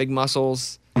out, big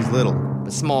muscles. He's little.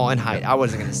 But small in height. I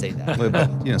wasn't going to say that.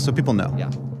 But, so people know.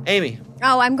 Yeah. Amy.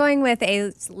 Oh, I'm going with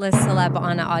A-list celeb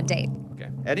on an odd date. Okay.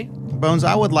 Eddie? Bones,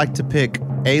 I would like to pick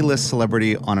A-list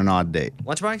celebrity on an odd date.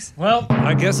 Lunchbox? Well,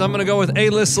 I guess I'm going to go with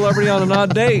A-list celebrity on an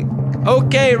odd date.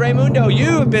 Okay, Raymundo,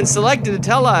 you have been selected to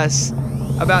tell us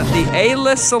about the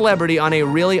A-list celebrity on a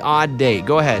really odd date.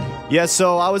 Go ahead. Yeah,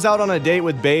 so I was out on a date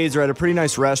with Bays. We're at a pretty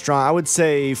nice restaurant. I would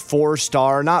say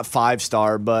 4-star, not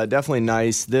 5-star, but definitely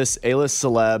nice. This A-list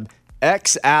celeb,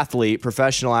 ex-athlete,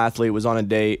 professional athlete, was on a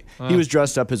date. He was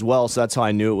dressed up as well, so that's how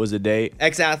I knew it was a date.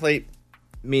 Ex-athlete,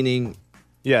 meaning?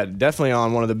 Yeah, definitely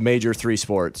on one of the major 3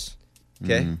 sports.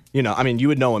 Okay. Mm-hmm. You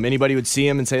would know him. Anybody would see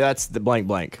him and say, that's the blank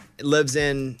blank. It lives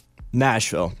in?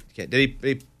 Nashville. Okay. Did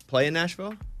he play in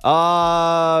Nashville?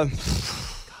 College.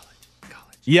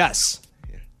 Yes.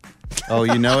 Oh,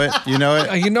 you know it? You know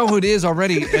it? You know who it is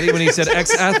already, Eddie, when he said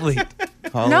ex-athlete.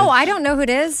 No, I don't know who it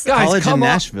is. Guys, College in come on.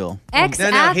 Nashville.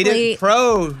 Ex-athlete. No, he did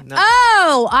pro.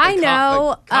 Oh, I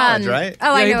know. College, right? Oh,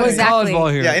 Yeah, I he know played exactly. college ball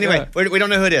here. Yeah, anyway, we don't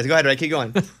know who it is. Go ahead, Ray. Keep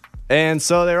going. And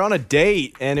so they're on a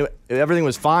date, and everything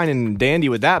was fine and dandy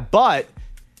with that, but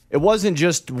it wasn't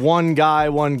just one guy,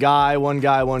 one girl,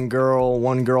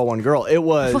 one girl. It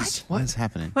was... What is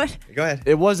happening? What? Go ahead.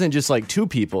 It wasn't just like 2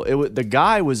 people. The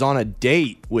guy was on a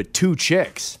date with 2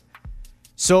 chicks.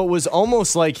 So it was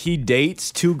almost like he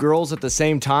dates 2 girls at the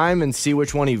same time and see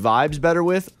which one he vibes better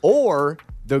with. Or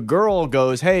the girl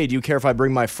goes, hey, do you care if I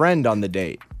bring my friend on the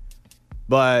date?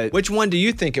 But which one do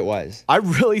you think it was? I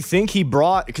really think he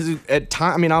brought, because at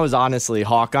time, I was honestly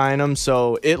Hawkeyeing him,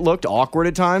 so it looked awkward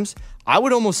at times. I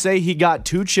would almost say he got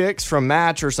 2 chicks from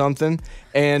Match or something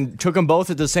and took them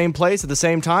both at the same place at the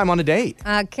same time on a date.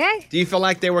 Okay. Do you feel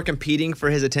like they were competing for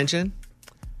his attention?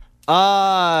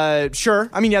 Sure.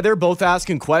 They're both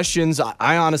asking questions.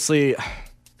 I honestly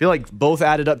feel like both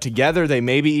added up together, they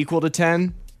maybe equal to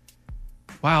 10.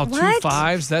 Wow, What? 2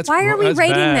 5s? That's Why are we that's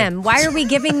rating bad. them? Why are we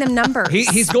giving them numbers?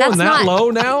 He's going That's that low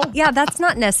now? Yeah, that's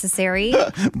not necessary.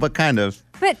 But kind of.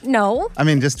 But no.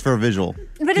 Just for a visual.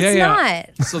 But it's not.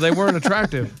 So they weren't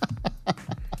attractive.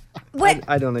 What?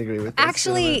 I don't agree with this.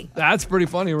 Actually, That's pretty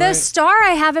funny, the right? star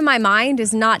I have in my mind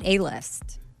is not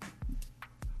A-list.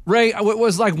 Ray, it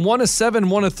was like 1 a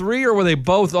 7, 1 a 3, or were they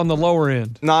both on the lower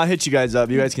end? Nah, I'll hit you guys up.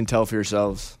 You guys can tell for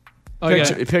yourselves.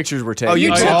 Okay. Pictures were taken. Oh, you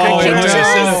took pictures?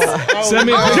 Send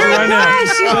me a picture right now.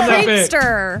 Gosh, you Send that pic.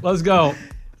 prankster. Let's go.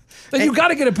 Then you got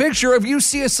to get a picture. If you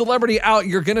see a celebrity out,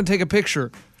 you're going to take a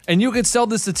picture. and you could sell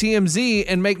this to TMZ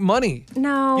and make money.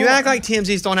 No. You act like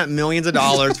TMZ's throwing out millions of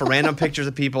dollars for random pictures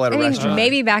of people at a I mean, restaurant.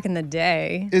 maybe back in the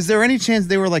day. Is there any chance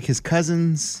they were like his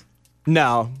cousins?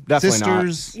 No, definitely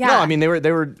Sisters? not. Yeah. No, I mean they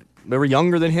were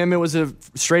younger than him. It was a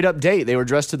straight up date. They were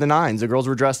dressed to the nines. The girls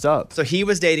were dressed up. So he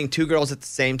was dating 2 girls at the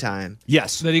same time.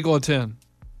 Yes. That equal a 10.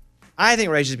 I think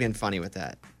Ray's just being funny with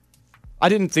that. I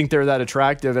didn't think they were that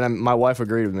attractive, and my wife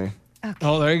agreed with me.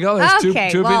 Oh, there you go. There's Okay,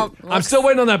 two well, people. I'm still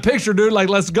waiting on that picture, dude. Like,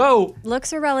 let's go.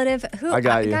 Looks are relative. Who? I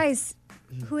got you. Guys,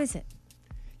 who is it?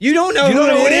 You don't know You who don't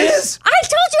know it who it is? I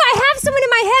told you I have someone in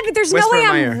my head, but there's no Whisper way in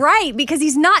my I'm ear. right because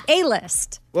he's not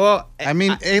A-list. Well, I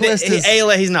mean, A-list is...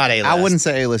 He's not A-list. I wouldn't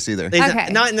say A-list either. He's Okay.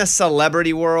 not in the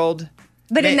celebrity world.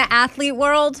 But in the athlete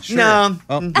world? No,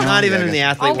 Oh, not even in the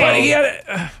athlete Okay. world. He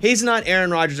had He's not Aaron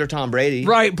Rodgers or Tom Brady.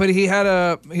 right, but he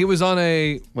was on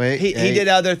a. Wait, He did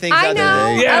other things. I other know.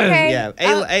 than- Yeah. Okay.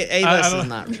 Yeah. A-list is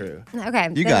not true. Okay.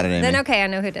 You got it, Amy. Then okay, I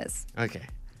know who it is. Okay.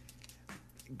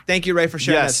 Thank you, Ray, for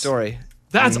sharing that Yes. story.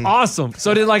 That's awesome.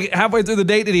 So did halfway through the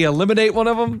date, did he eliminate one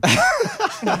of them?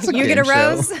 You get a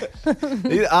rose?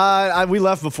 We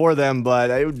left before them, but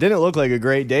it didn't look like a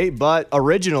great date. But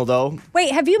original though.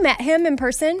 Wait, have you met him in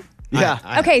person? Yeah.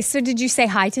 Okay, so did you say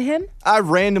hi to him? I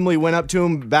randomly went up to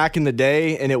him back in the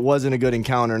day, and it wasn't a good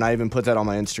encounter, and I even put that on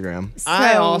my Instagram.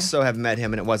 I So- also have met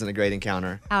him, and it wasn't a great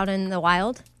encounter. Out in the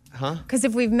wild? Huh? Because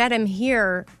if we've met him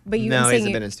here, but you've No, been he saying hasn't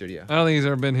you... been in studio. I don't think he's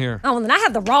ever been here. Oh, well, then I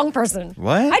have the wrong person.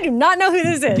 What? I do not know who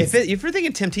this is. If you're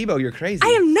thinking Tim Tebow, you're crazy. I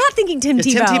am not thinking Tim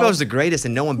Because Tebow. Tim Tebow's the greatest,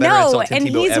 and no one better No, insult Tim and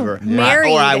Tebow he's ever.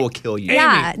 married. Or I will kill you.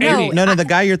 Yeah, no. Amy. No, the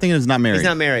guy you're thinking is not married. He's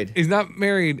not married. He's not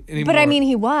married anymore. But I mean,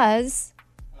 he was.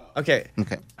 Okay.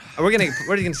 Okay. We're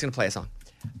just gonna play a song.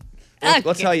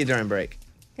 We'll tell you during break.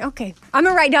 Okay. I'm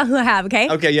going to write down who I have, okay?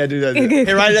 Okay, yeah, do that.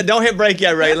 Hey, write it down. Don't hit break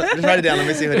yet, Ray. Just write it down. Let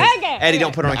me see who it is. Okay, Eddie,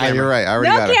 don't put it on camera. You're right. I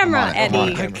already No got it. camera, I'm on it. I'm on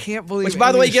Eddie. it. I can't believe. Which,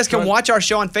 by the way, you Amy's guys can trying- watch our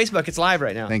show on Facebook. It's live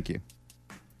right now. Thank you.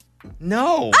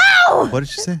 No. Oh! What did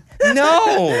she say?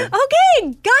 No. Okay,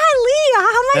 golly, how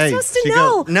am I Hey, supposed to she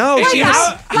know? No,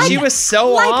 Like, she was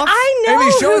so like off. I know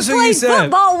Amy, show who us who you played said.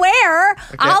 football where.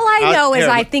 All I know is here,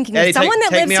 I'm thinking Eddie, of someone take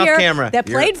that lives me off here camera. that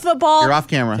played football. You're off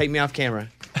camera. Take me off camera.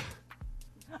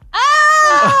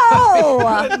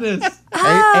 Oh! Goodness.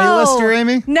 A-lister,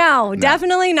 Amy? No,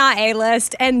 definitely not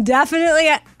A-list, and definitely,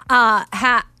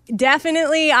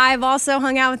 definitely, I've also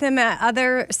hung out with him at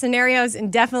other scenarios,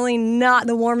 and definitely not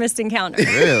the warmest encounter.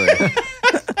 Really?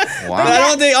 Wow. But I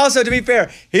don't think, also, to be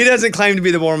fair, he doesn't claim to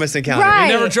be the warmest encounter. Right.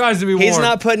 He never tries to be warm. He's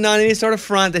not putting on any sort of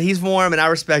front that he's warm, and I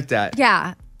respect that.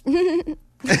 Yeah.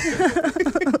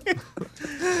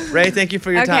 Ray, thank you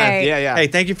for your Okay. time. Yeah. Hey,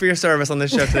 thank you for your service on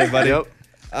this show today, buddy. Yep.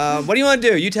 What do you want to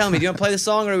do? You tell me. Do you want to play the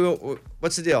song, or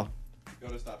what's the deal?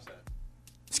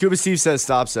 Scuba Steve says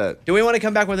stop set. Do we want to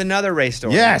come back with another Ray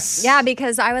story? Yes. Yeah,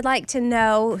 because I would like to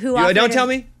know who You, offered don't him- tell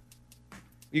me.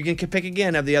 You can pick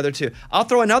again of the other two. I'll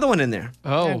throw another one in there.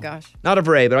 Oh, gosh. Not of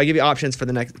Ray, but I'll give you options for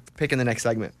the next pick in the next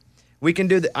segment. We can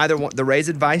do the Ray's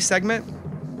advice segment.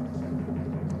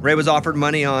 Ray was offered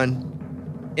money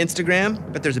on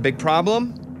Instagram, but there's a big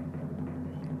problem.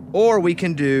 Or we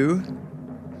can do.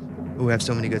 Ooh, we have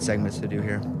so many good segments to do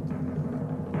here.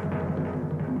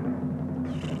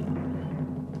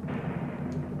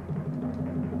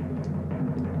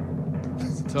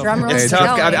 Drum roll It's still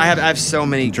tough. going. I have so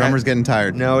many. Drummer's getting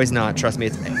tired. No, he's not. Trust me,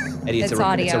 it's Eddie. It's It's a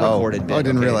audio. recorded bit. I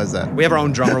didn't realize that. We have our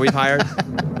own drummer we've hired.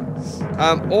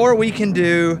 Or we can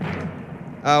do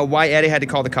why Eddie had to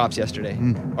call the cops yesterday.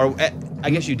 Or I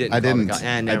guess you didn't. I call didn't. The cops.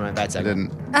 Never mind. Bad I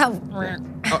segment. didn't.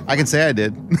 Oh, I can say I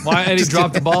did. Why Eddie Just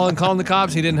dropped the kidding. ball and called the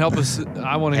cops? He didn't help us.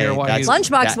 I want to hear why he.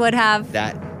 Lunchbox would have.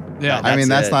 Yeah. I mean,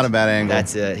 that's not a bad angle.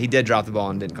 That's it. He did drop the ball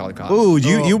and didn't call the cops. Ooh,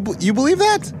 you believe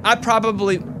that?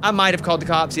 I might have called the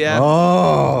cops, yeah.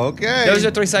 Oh, okay. Those are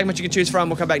 3 segments you can choose from.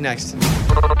 We'll come back next.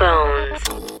 All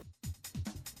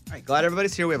right, glad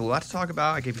everybody's here. We have a lot to talk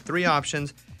about. I gave you 3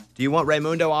 options. Do you want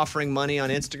Raymundo offering money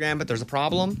on Instagram, but there's a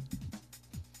problem?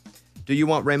 Do you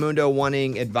want Raymundo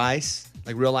wanting advice,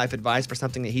 like real life advice for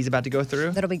something that he's about to go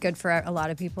through? That'll be good for a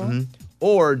lot of people. Mm-hmm.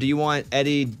 Or do you want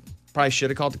Eddie probably should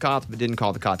have called the cops, but didn't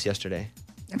call the cops yesterday?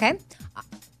 Okay.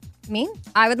 Me?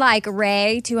 I would like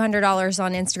Ray $200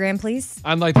 on Instagram, please.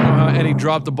 I'd like to know how Eddie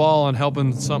dropped the ball on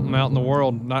helping something out in the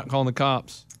world, not calling the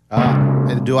cops.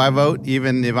 Do I vote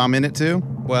even if I'm in it too?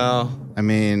 Well, I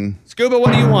mean, Scuba,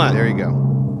 what do you want? There you go.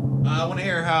 I want to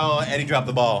hear how Eddie dropped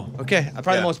the ball. Okay,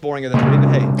 probably the most boring of the 3, but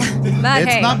hey. But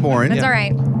It's hey, not boring. That's Yeah. all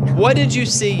right. What did you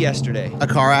see yesterday? A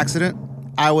car accident.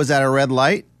 I was at a red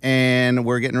light and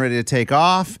we're getting ready to take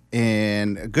off.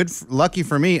 And lucky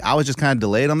for me, I was just kind of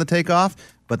delayed on the takeoff.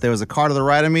 but there was a car to the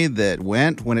right of me that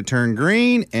went when it turned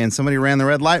green, and somebody ran the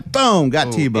red light. Boom,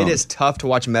 got T-boned. It is tough to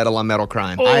watch metal on metal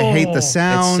crime. I hate the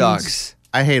sound. It sucks.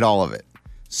 I hate all of it.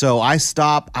 So I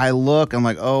stop, I look, I'm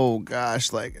like, oh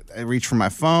gosh, like I reach for my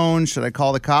phone. Should I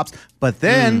call the cops? But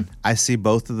then I see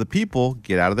both of the people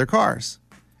get out of their cars.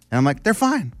 And I'm like, they're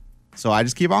fine. So I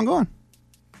just keep on going.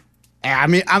 I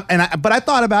mean, but I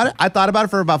thought about it. I thought about it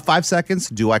for about 5 seconds.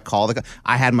 Do I call the cops?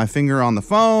 I had my finger on the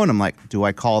phone. I'm like, do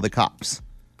I call the cops?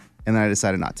 And then I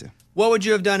decided not to. What would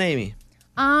you have done, Amy?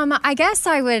 I guess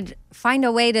I would find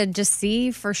a way to just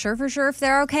see for sure if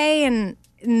they're okay, and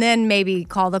then maybe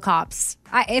call the cops.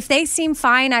 If they seem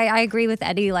fine, I agree with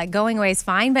Eddie. Like, going away is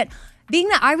fine, but being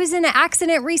that I was in an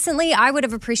accident recently, I would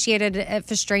have appreciated it if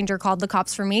a stranger called the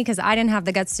cops for me because I didn't have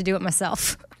the guts to do it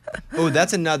myself. Oh,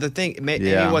 that's another thing.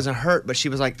 Amy wasn't hurt, but she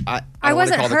was like, I don't want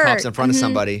to call the cops in front of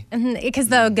somebody. Because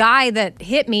the guy that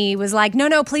hit me was like,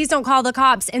 no, please don't call the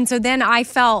cops. And so then I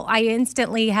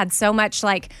instantly had so much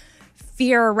like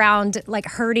fear around like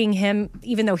hurting him,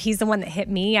 even though he's the one that hit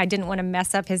me. I didn't want to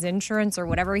mess up his insurance or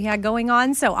whatever he had going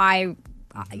on. So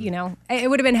it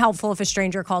would have been helpful if a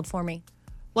stranger called for me.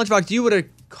 Lunchbox, you would have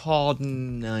called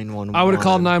 911. I would have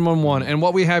called 911. And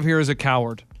what we have here is a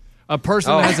coward. A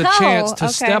person that has a chance to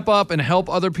step up and help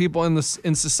other people in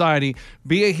society,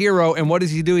 be a hero, and what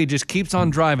does he do? He just keeps on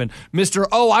driving. Mr.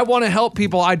 I want to help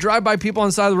people. I drive by people on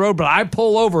the side of the road, but I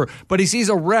pull over. But he sees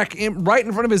a wreck right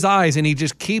in front of his eyes, and he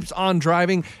just keeps on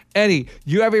driving. Eddie,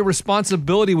 you have a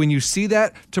responsibility when you see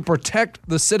that to protect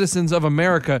the citizens of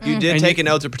America. You did take an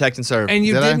oath to protect and serve. And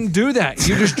you didn't do that.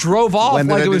 You just drove off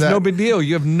like it was no big deal.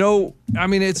 You have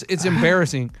it's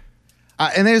embarrassing.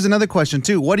 And there's another question,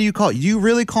 too. What do you call? You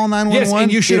really call 911 yes,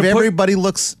 and you should if everybody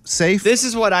looks safe? This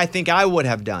is what I think I would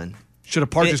have done. Should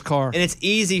have parked his car. And it's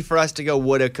easy for us to go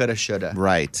woulda, coulda, shoulda.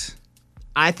 Right.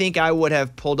 I think I would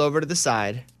have pulled over to the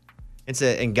side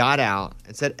and got out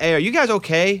and said, hey, are you guys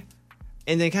okay?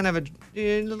 And then kind of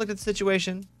look at the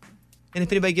situation. And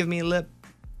if anybody give me a lip,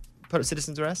 put a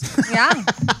citizen's arrest. Yeah.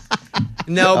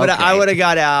 No, but I would have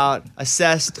got out,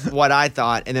 assessed what I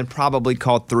thought, and then probably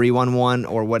called 311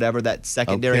 or whatever that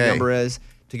secondary number is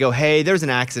to go, hey, there's an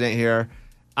accident here.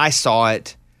 I saw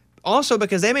it. Also,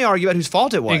 because they may argue about whose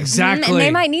fault it was. Exactly. And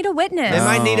they might need a witness. They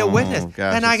might need a witness.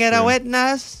 Gosh, Can I get a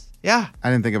witness? Yeah.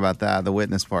 I didn't think about that, the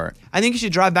witness part. I think you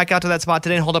should drive back out to that spot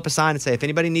today and hold up a sign and say, if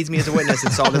anybody needs me as a witness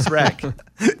and saw this wreck.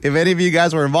 If any of you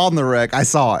guys were involved in the wreck, I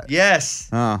saw it. Yes.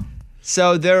 Oh.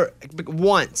 So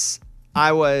once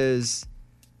I was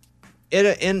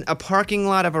in a parking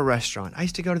lot of a restaurant. I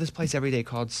used to go to this place every day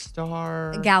called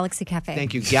Galaxy Cafe.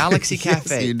 Thank you, Galaxy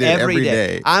Cafe. Yes, you did every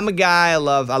day. I'm a guy. I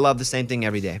love the same thing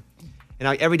every day,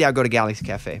 and every day I go to Galaxy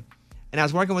Cafe. And I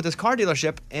was working with this car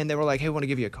dealership, and they were like, "Hey, we want to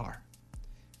give you a car."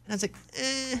 And I was like,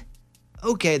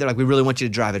 "Okay." They're like, "We really want you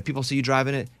to drive it. People see you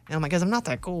driving it." And I'm like, "Guys, I'm not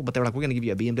that cool." But they're like, "We're going to give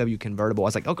you a BMW convertible." I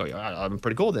was like, "Okay, I'm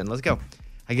pretty cool then. Let's go."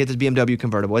 I get this BMW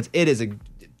convertible.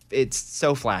 It's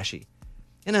so flashy.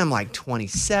 And I'm like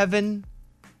 27.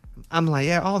 I'm like,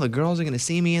 yeah, all the girls are going to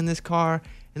see me in this car.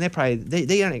 And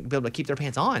they aren't be able to keep their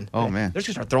pants on. Oh, man. They're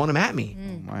just going to start throwing them at me.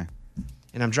 Oh, my.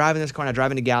 And I'm driving this car, and I drive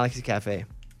into Galaxy Cafe.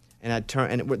 And I turn,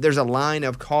 and there's a line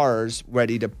of cars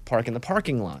ready to park in the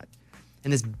parking lot.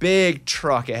 And this big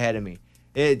truck ahead of me.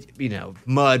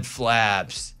 Mud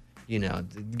flaps. The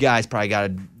guy's probably got a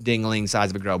dingling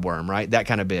size of a grub worm, right? That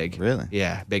kind of big. Really?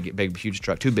 Yeah, big, huge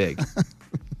truck. Too big.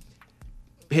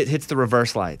 Hits the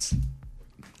reverse lights.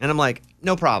 And I'm like,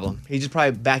 no problem. He's just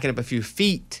probably backing up a few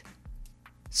feet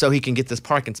so he can get this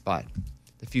parking spot.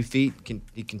 A few feet,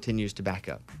 he continues to back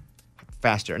up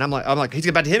faster. And I'm like, he's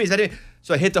about to hit me.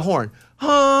 So I hit the horn.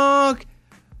 Honk.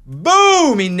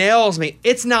 Boom! He nails me.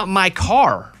 It's not my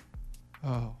car.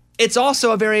 Oh. It's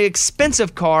also a very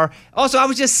expensive car. Also, I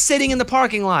was just sitting in the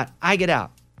parking lot. I get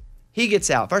out. He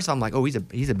gets out. First, I'm like, oh, he's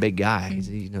a big guy.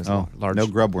 He knows large. No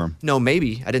grub worm. No,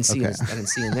 maybe. I didn't see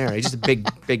him there. He's just a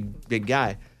big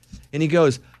guy. And he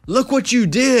goes, look what you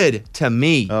did to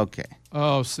me. Okay.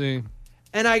 Oh, see.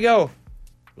 And I go,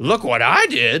 look what I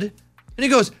did. And he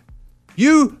goes,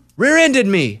 you rear-ended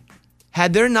me.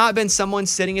 Had there not been someone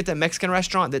sitting at the Mexican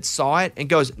restaurant that saw it and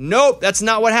goes, nope, that's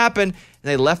not what happened. And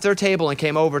they left their table and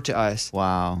came over to us.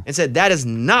 Wow. And said, that is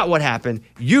not what happened.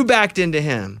 You backed into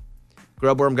him.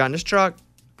 Grubworm got in his truck,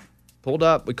 pulled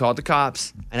up, we called the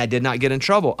cops, and I did not get in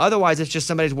trouble. Otherwise, it's just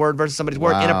somebody's word versus somebody's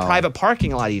word in a private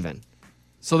parking lot even.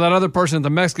 So that other person at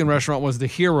the Mexican restaurant was the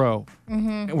hero,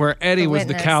 where Eddie was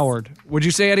the coward. Would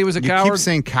you say Eddie was a coward? You keep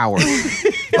saying coward.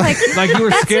 like you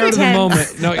were scared of the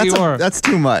moment. No, you are. That's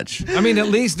too much. I mean, at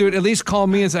least call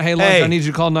me and say, hey, look, I need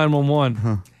you to call 911.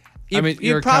 Huh.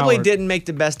 You probably didn't make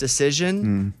the best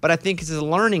decision, but I think it's a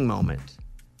learning moment.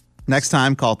 Next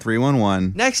time, call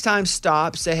 311. Next time,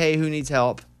 stop. Say, hey, who needs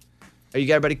help? Are you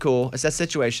got everybody cool? It's that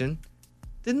situation.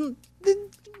 Then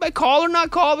by call or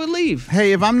not call, we leave.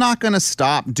 Hey, if I'm not going to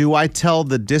stop, do I tell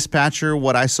the dispatcher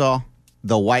what I saw?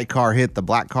 The white car hit the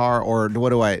black car, or what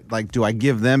do I like? Do I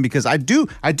give them? Because I do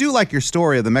like your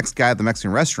story of the guy at the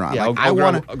Mexican restaurant. Yeah, like, I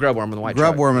want a grub worm in the white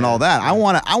grub truck. worm and all that. I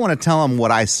want to tell them what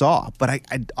I saw, but I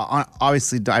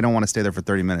obviously I don't want to stay there for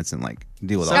 30 minutes and like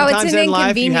deal with all that. Sometimes in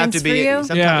life you have to be.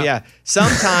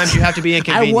 Sometimes you have to be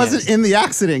inconvenienced. I wasn't in the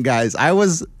accident, guys. I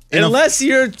was. Unless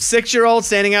you're 6-year-old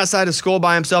standing outside of school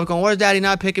by himself going, where's daddy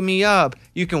not picking me up?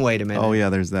 You can wait a minute. Oh, yeah,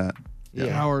 there's that. Yeah.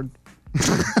 Howard.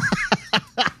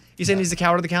 You saying he's the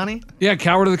coward of the county? Yeah,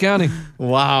 coward of the county.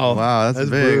 Wow. Wow,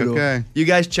 that's big. brutal. Okay. You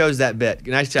guys chose that bit.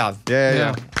 Nice job.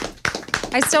 Yeah.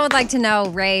 I still would like to know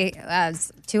Ray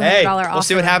 $200 Hey, offer. we'll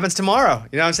see what happens tomorrow.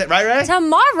 You know what I'm saying? Right, Ray?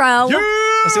 Tomorrow?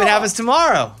 We'll see what happens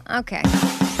tomorrow. Okay.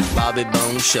 Bobby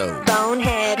Bones Show.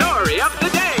 Bonehead. Story of the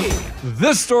day.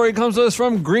 This story comes to us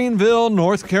from Greenville,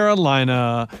 North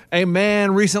Carolina. A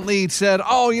man recently said,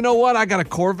 oh, you know what? I got a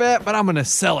Corvette, but I'm going to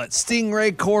sell it.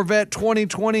 Stingray Corvette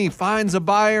 2020 finds a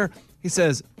buyer. He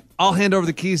says, I'll hand over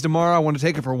the keys tomorrow. I want to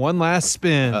take it for one last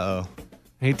spin. Uh-oh.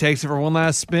 He takes it for one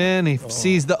last spin. He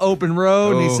sees the open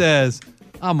road, and he says,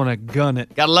 I'm going to gun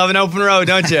it. Gotta love an open road,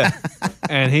 don't you?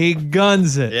 And he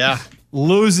guns it. Yeah.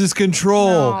 Loses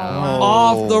control.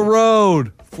 Off the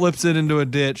road. Flips it into a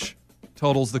ditch.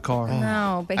 Totals the car.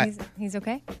 No, but he's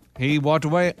okay? He walked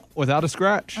away without a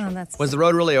scratch. Oh, that's Was the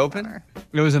road really open?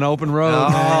 It was an open road.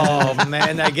 Oh,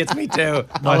 man, that gets me too.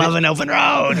 I love an open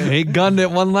road. He gunned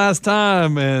it one last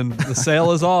time, and the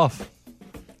sale is off.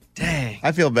 Dang.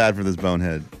 I feel bad for this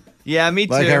bonehead. Yeah, me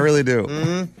too. Like, I really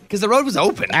do. Because the road was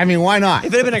open. I mean, why not?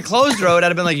 If it had been a closed road, I'd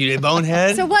have been like, you did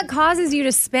bonehead. So what causes you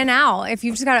to spin out if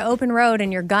you've just got an open road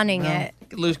and you're gunning it? You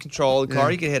could lose control of the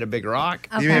car. You could hit a big rock.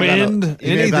 Okay. You may have Wind, gone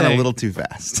you may have gone a anything. little too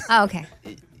fast. Oh, okay.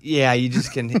 Yeah, you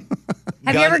just can.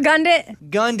 Have you ever gunned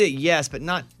it? Gunned it, yes, but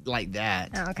not like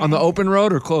that. Oh, okay. On the open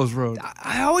road or closed road?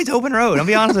 I always open road. I'll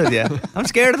be honest with you. I'm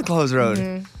scared of the closed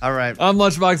road. All right. I'm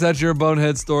Lunchbox. That's your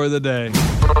bonehead story of the day.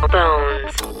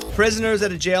 Prisoners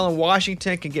at a jail in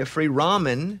Washington can get free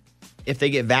ramen if they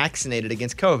get vaccinated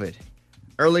against COVID.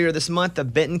 Earlier this month, the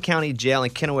Benton County Jail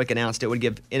in Kennewick announced it would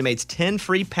give inmates 10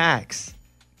 free packs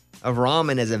of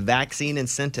ramen as a vaccine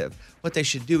incentive. What they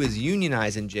should do is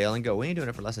unionize in jail and go, we ain't doing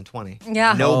it for less than 20.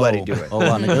 Yeah. Nobody do it.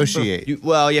 I'll negotiate. You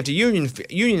have to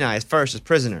unionize first as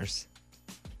prisoners.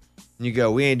 And you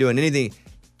go, we ain't doing anything.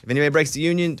 If anybody breaks the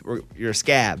union, you're a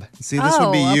scab. See, this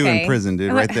would be you okay. in prison,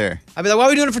 dude, right there. I'd be like, why are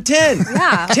we doing it for 10?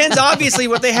 Yeah. 10's obviously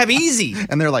what they have easy.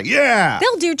 And they're like, yeah.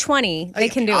 They'll do 20. They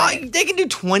can do it. They can do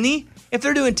 20. If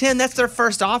they're doing 10, that's their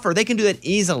first offer. They can do that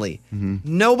easily.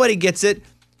 Nobody gets it.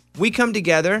 We come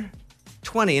together,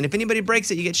 20. And if anybody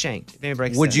breaks it, you get shanked. If anybody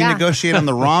breaks Would it. you negotiate on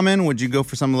the ramen? Would you go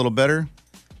for something a little better?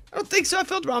 I don't think so. I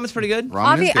feel ramen's pretty good.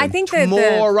 Ramen is good. I think that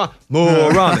More ramen.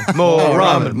 More ramen. More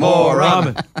ramen. More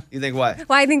ramen. You think what?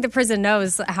 Well, I think the prison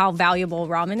knows how valuable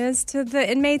ramen is to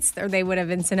the inmates, or they would have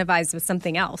incentivized with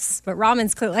something else. But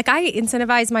ramen's clear. Like I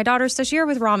incentivize my daughters to share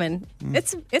with ramen.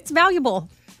 It's valuable.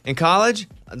 In college,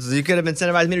 you could have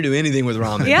incentivized me to do anything with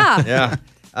ramen. Yeah.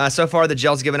 Yeah. So far, the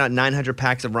jail's given out 900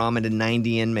 packs of ramen to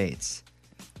 90 inmates.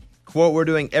 Quote, we're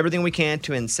doing everything we can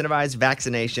to incentivize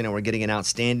vaccination, and we're getting an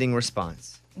outstanding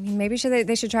response. I mean, maybe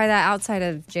they should try that outside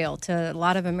of jail to a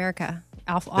lot of America.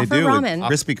 Offer They do ramen.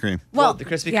 with Krispy Kreme. Well, the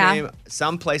Krispy Kreme,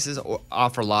 some places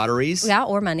offer lotteries. Yeah,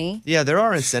 or money. Yeah, there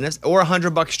are incentives. Or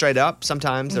 $100 straight up.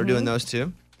 Sometimes they're doing those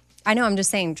too. I know, I'm just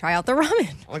saying, try out the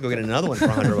ramen. I want to go get another one for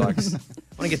 $100. I want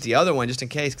to get the other one just in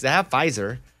case, because I have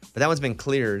Pfizer, but that one's been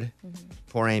cleared.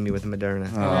 Poor Amy with the Moderna.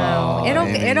 No,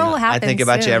 it'll happen I think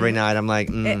about you soon. every night. I'm like,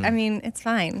 I mean, it's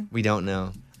fine. we don't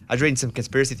know. I was reading some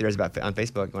conspiracy theories on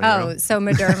Facebook. You wanna hear Oh, them? so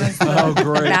Moderna's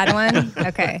the bad one?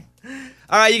 Okay.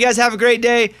 All right, you guys have a great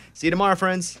day. See you tomorrow,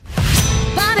 friends.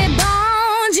 Bobby